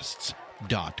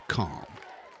pantheonpodcasts.com.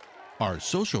 Our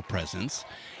social presence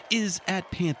is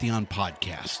at Pantheon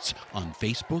Podcasts on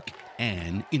Facebook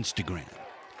and Instagram.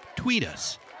 Tweet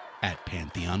us at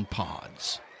Pantheon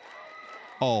Pods.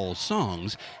 All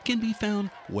songs can be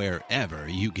found wherever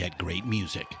you get great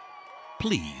music.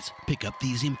 Please pick up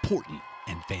these important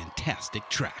and fantastic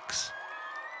tracks.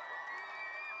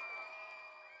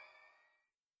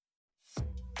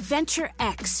 Venture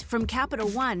X from Capital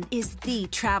One is the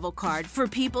travel card for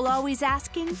people always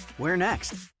asking, where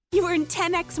next? You earn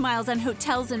 10x miles on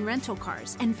hotels and rental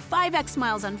cars, and 5x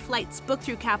miles on flights booked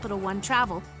through Capital One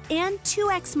Travel, and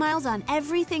 2x miles on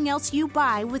everything else you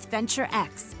buy with Venture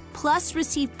X. Plus,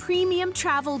 receive premium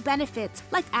travel benefits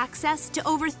like access to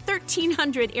over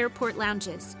 1,300 airport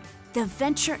lounges. The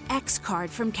Venture X card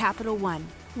from Capital One.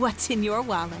 What's in your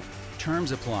wallet?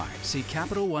 Terms apply. See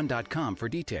CapitalOne.com for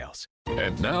details.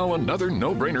 And now another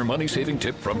no-brainer money-saving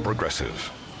tip from Progressive.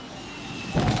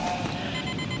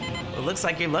 It looks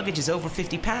like your luggage is over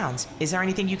 50 pounds. Is there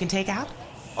anything you can take out?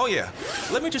 Oh, yeah.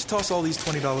 Let me just toss all these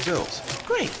 $20 bills.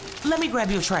 Great. Let me grab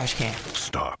you a trash can.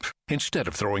 Stop. Instead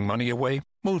of throwing money away,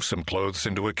 move some clothes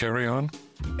into a carry-on.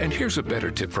 And here's a better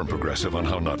tip from Progressive on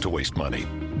how not to waste money.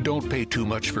 Don't pay too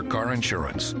much for car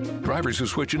insurance. Drivers who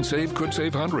switch and save could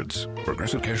save hundreds.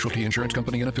 Progressive Casualty Insurance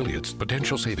Company and Affiliates.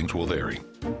 Potential savings will vary.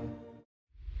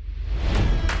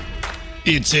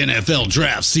 It's NFL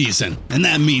draft season, and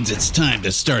that means it's time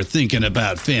to start thinking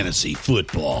about fantasy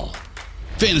football.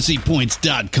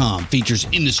 FantasyPoints.com features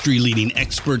industry-leading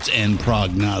experts and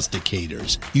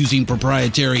prognosticators using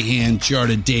proprietary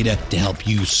hand-charted data to help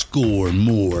you score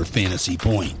more fantasy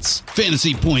points.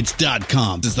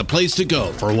 FantasyPoints.com is the place to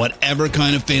go for whatever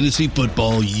kind of fantasy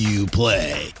football you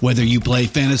play. Whether you play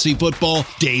fantasy football,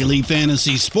 daily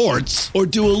fantasy sports, or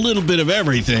do a little bit of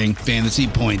everything, Fantasy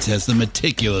Points has the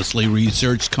meticulously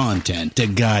researched content to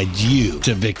guide you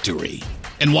to victory.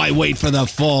 And why wait for the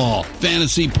fall?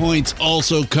 Fantasy Points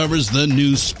also covers the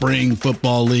new spring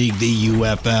football league, the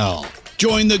UFL.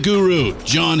 Join the guru,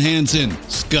 John Hansen,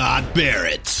 Scott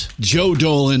Barrett, Joe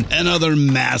Dolan, and other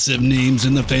massive names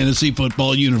in the fantasy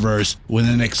football universe with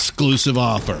an exclusive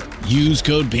offer. Use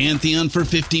code Pantheon for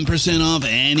 15% off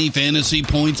any Fantasy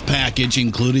Points package,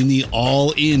 including the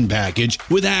all-in package,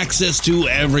 with access to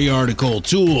every article,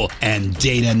 tool, and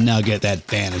data nugget that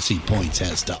Fantasy Points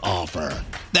has to offer.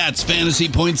 That's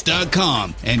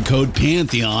FantasyPoints.com and code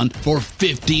Pantheon for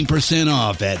 15%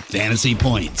 off at Fantasy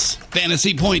Points.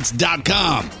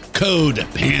 FantasyPoints.com, code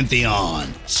Pantheon.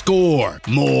 Score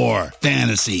more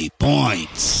fantasy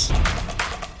points.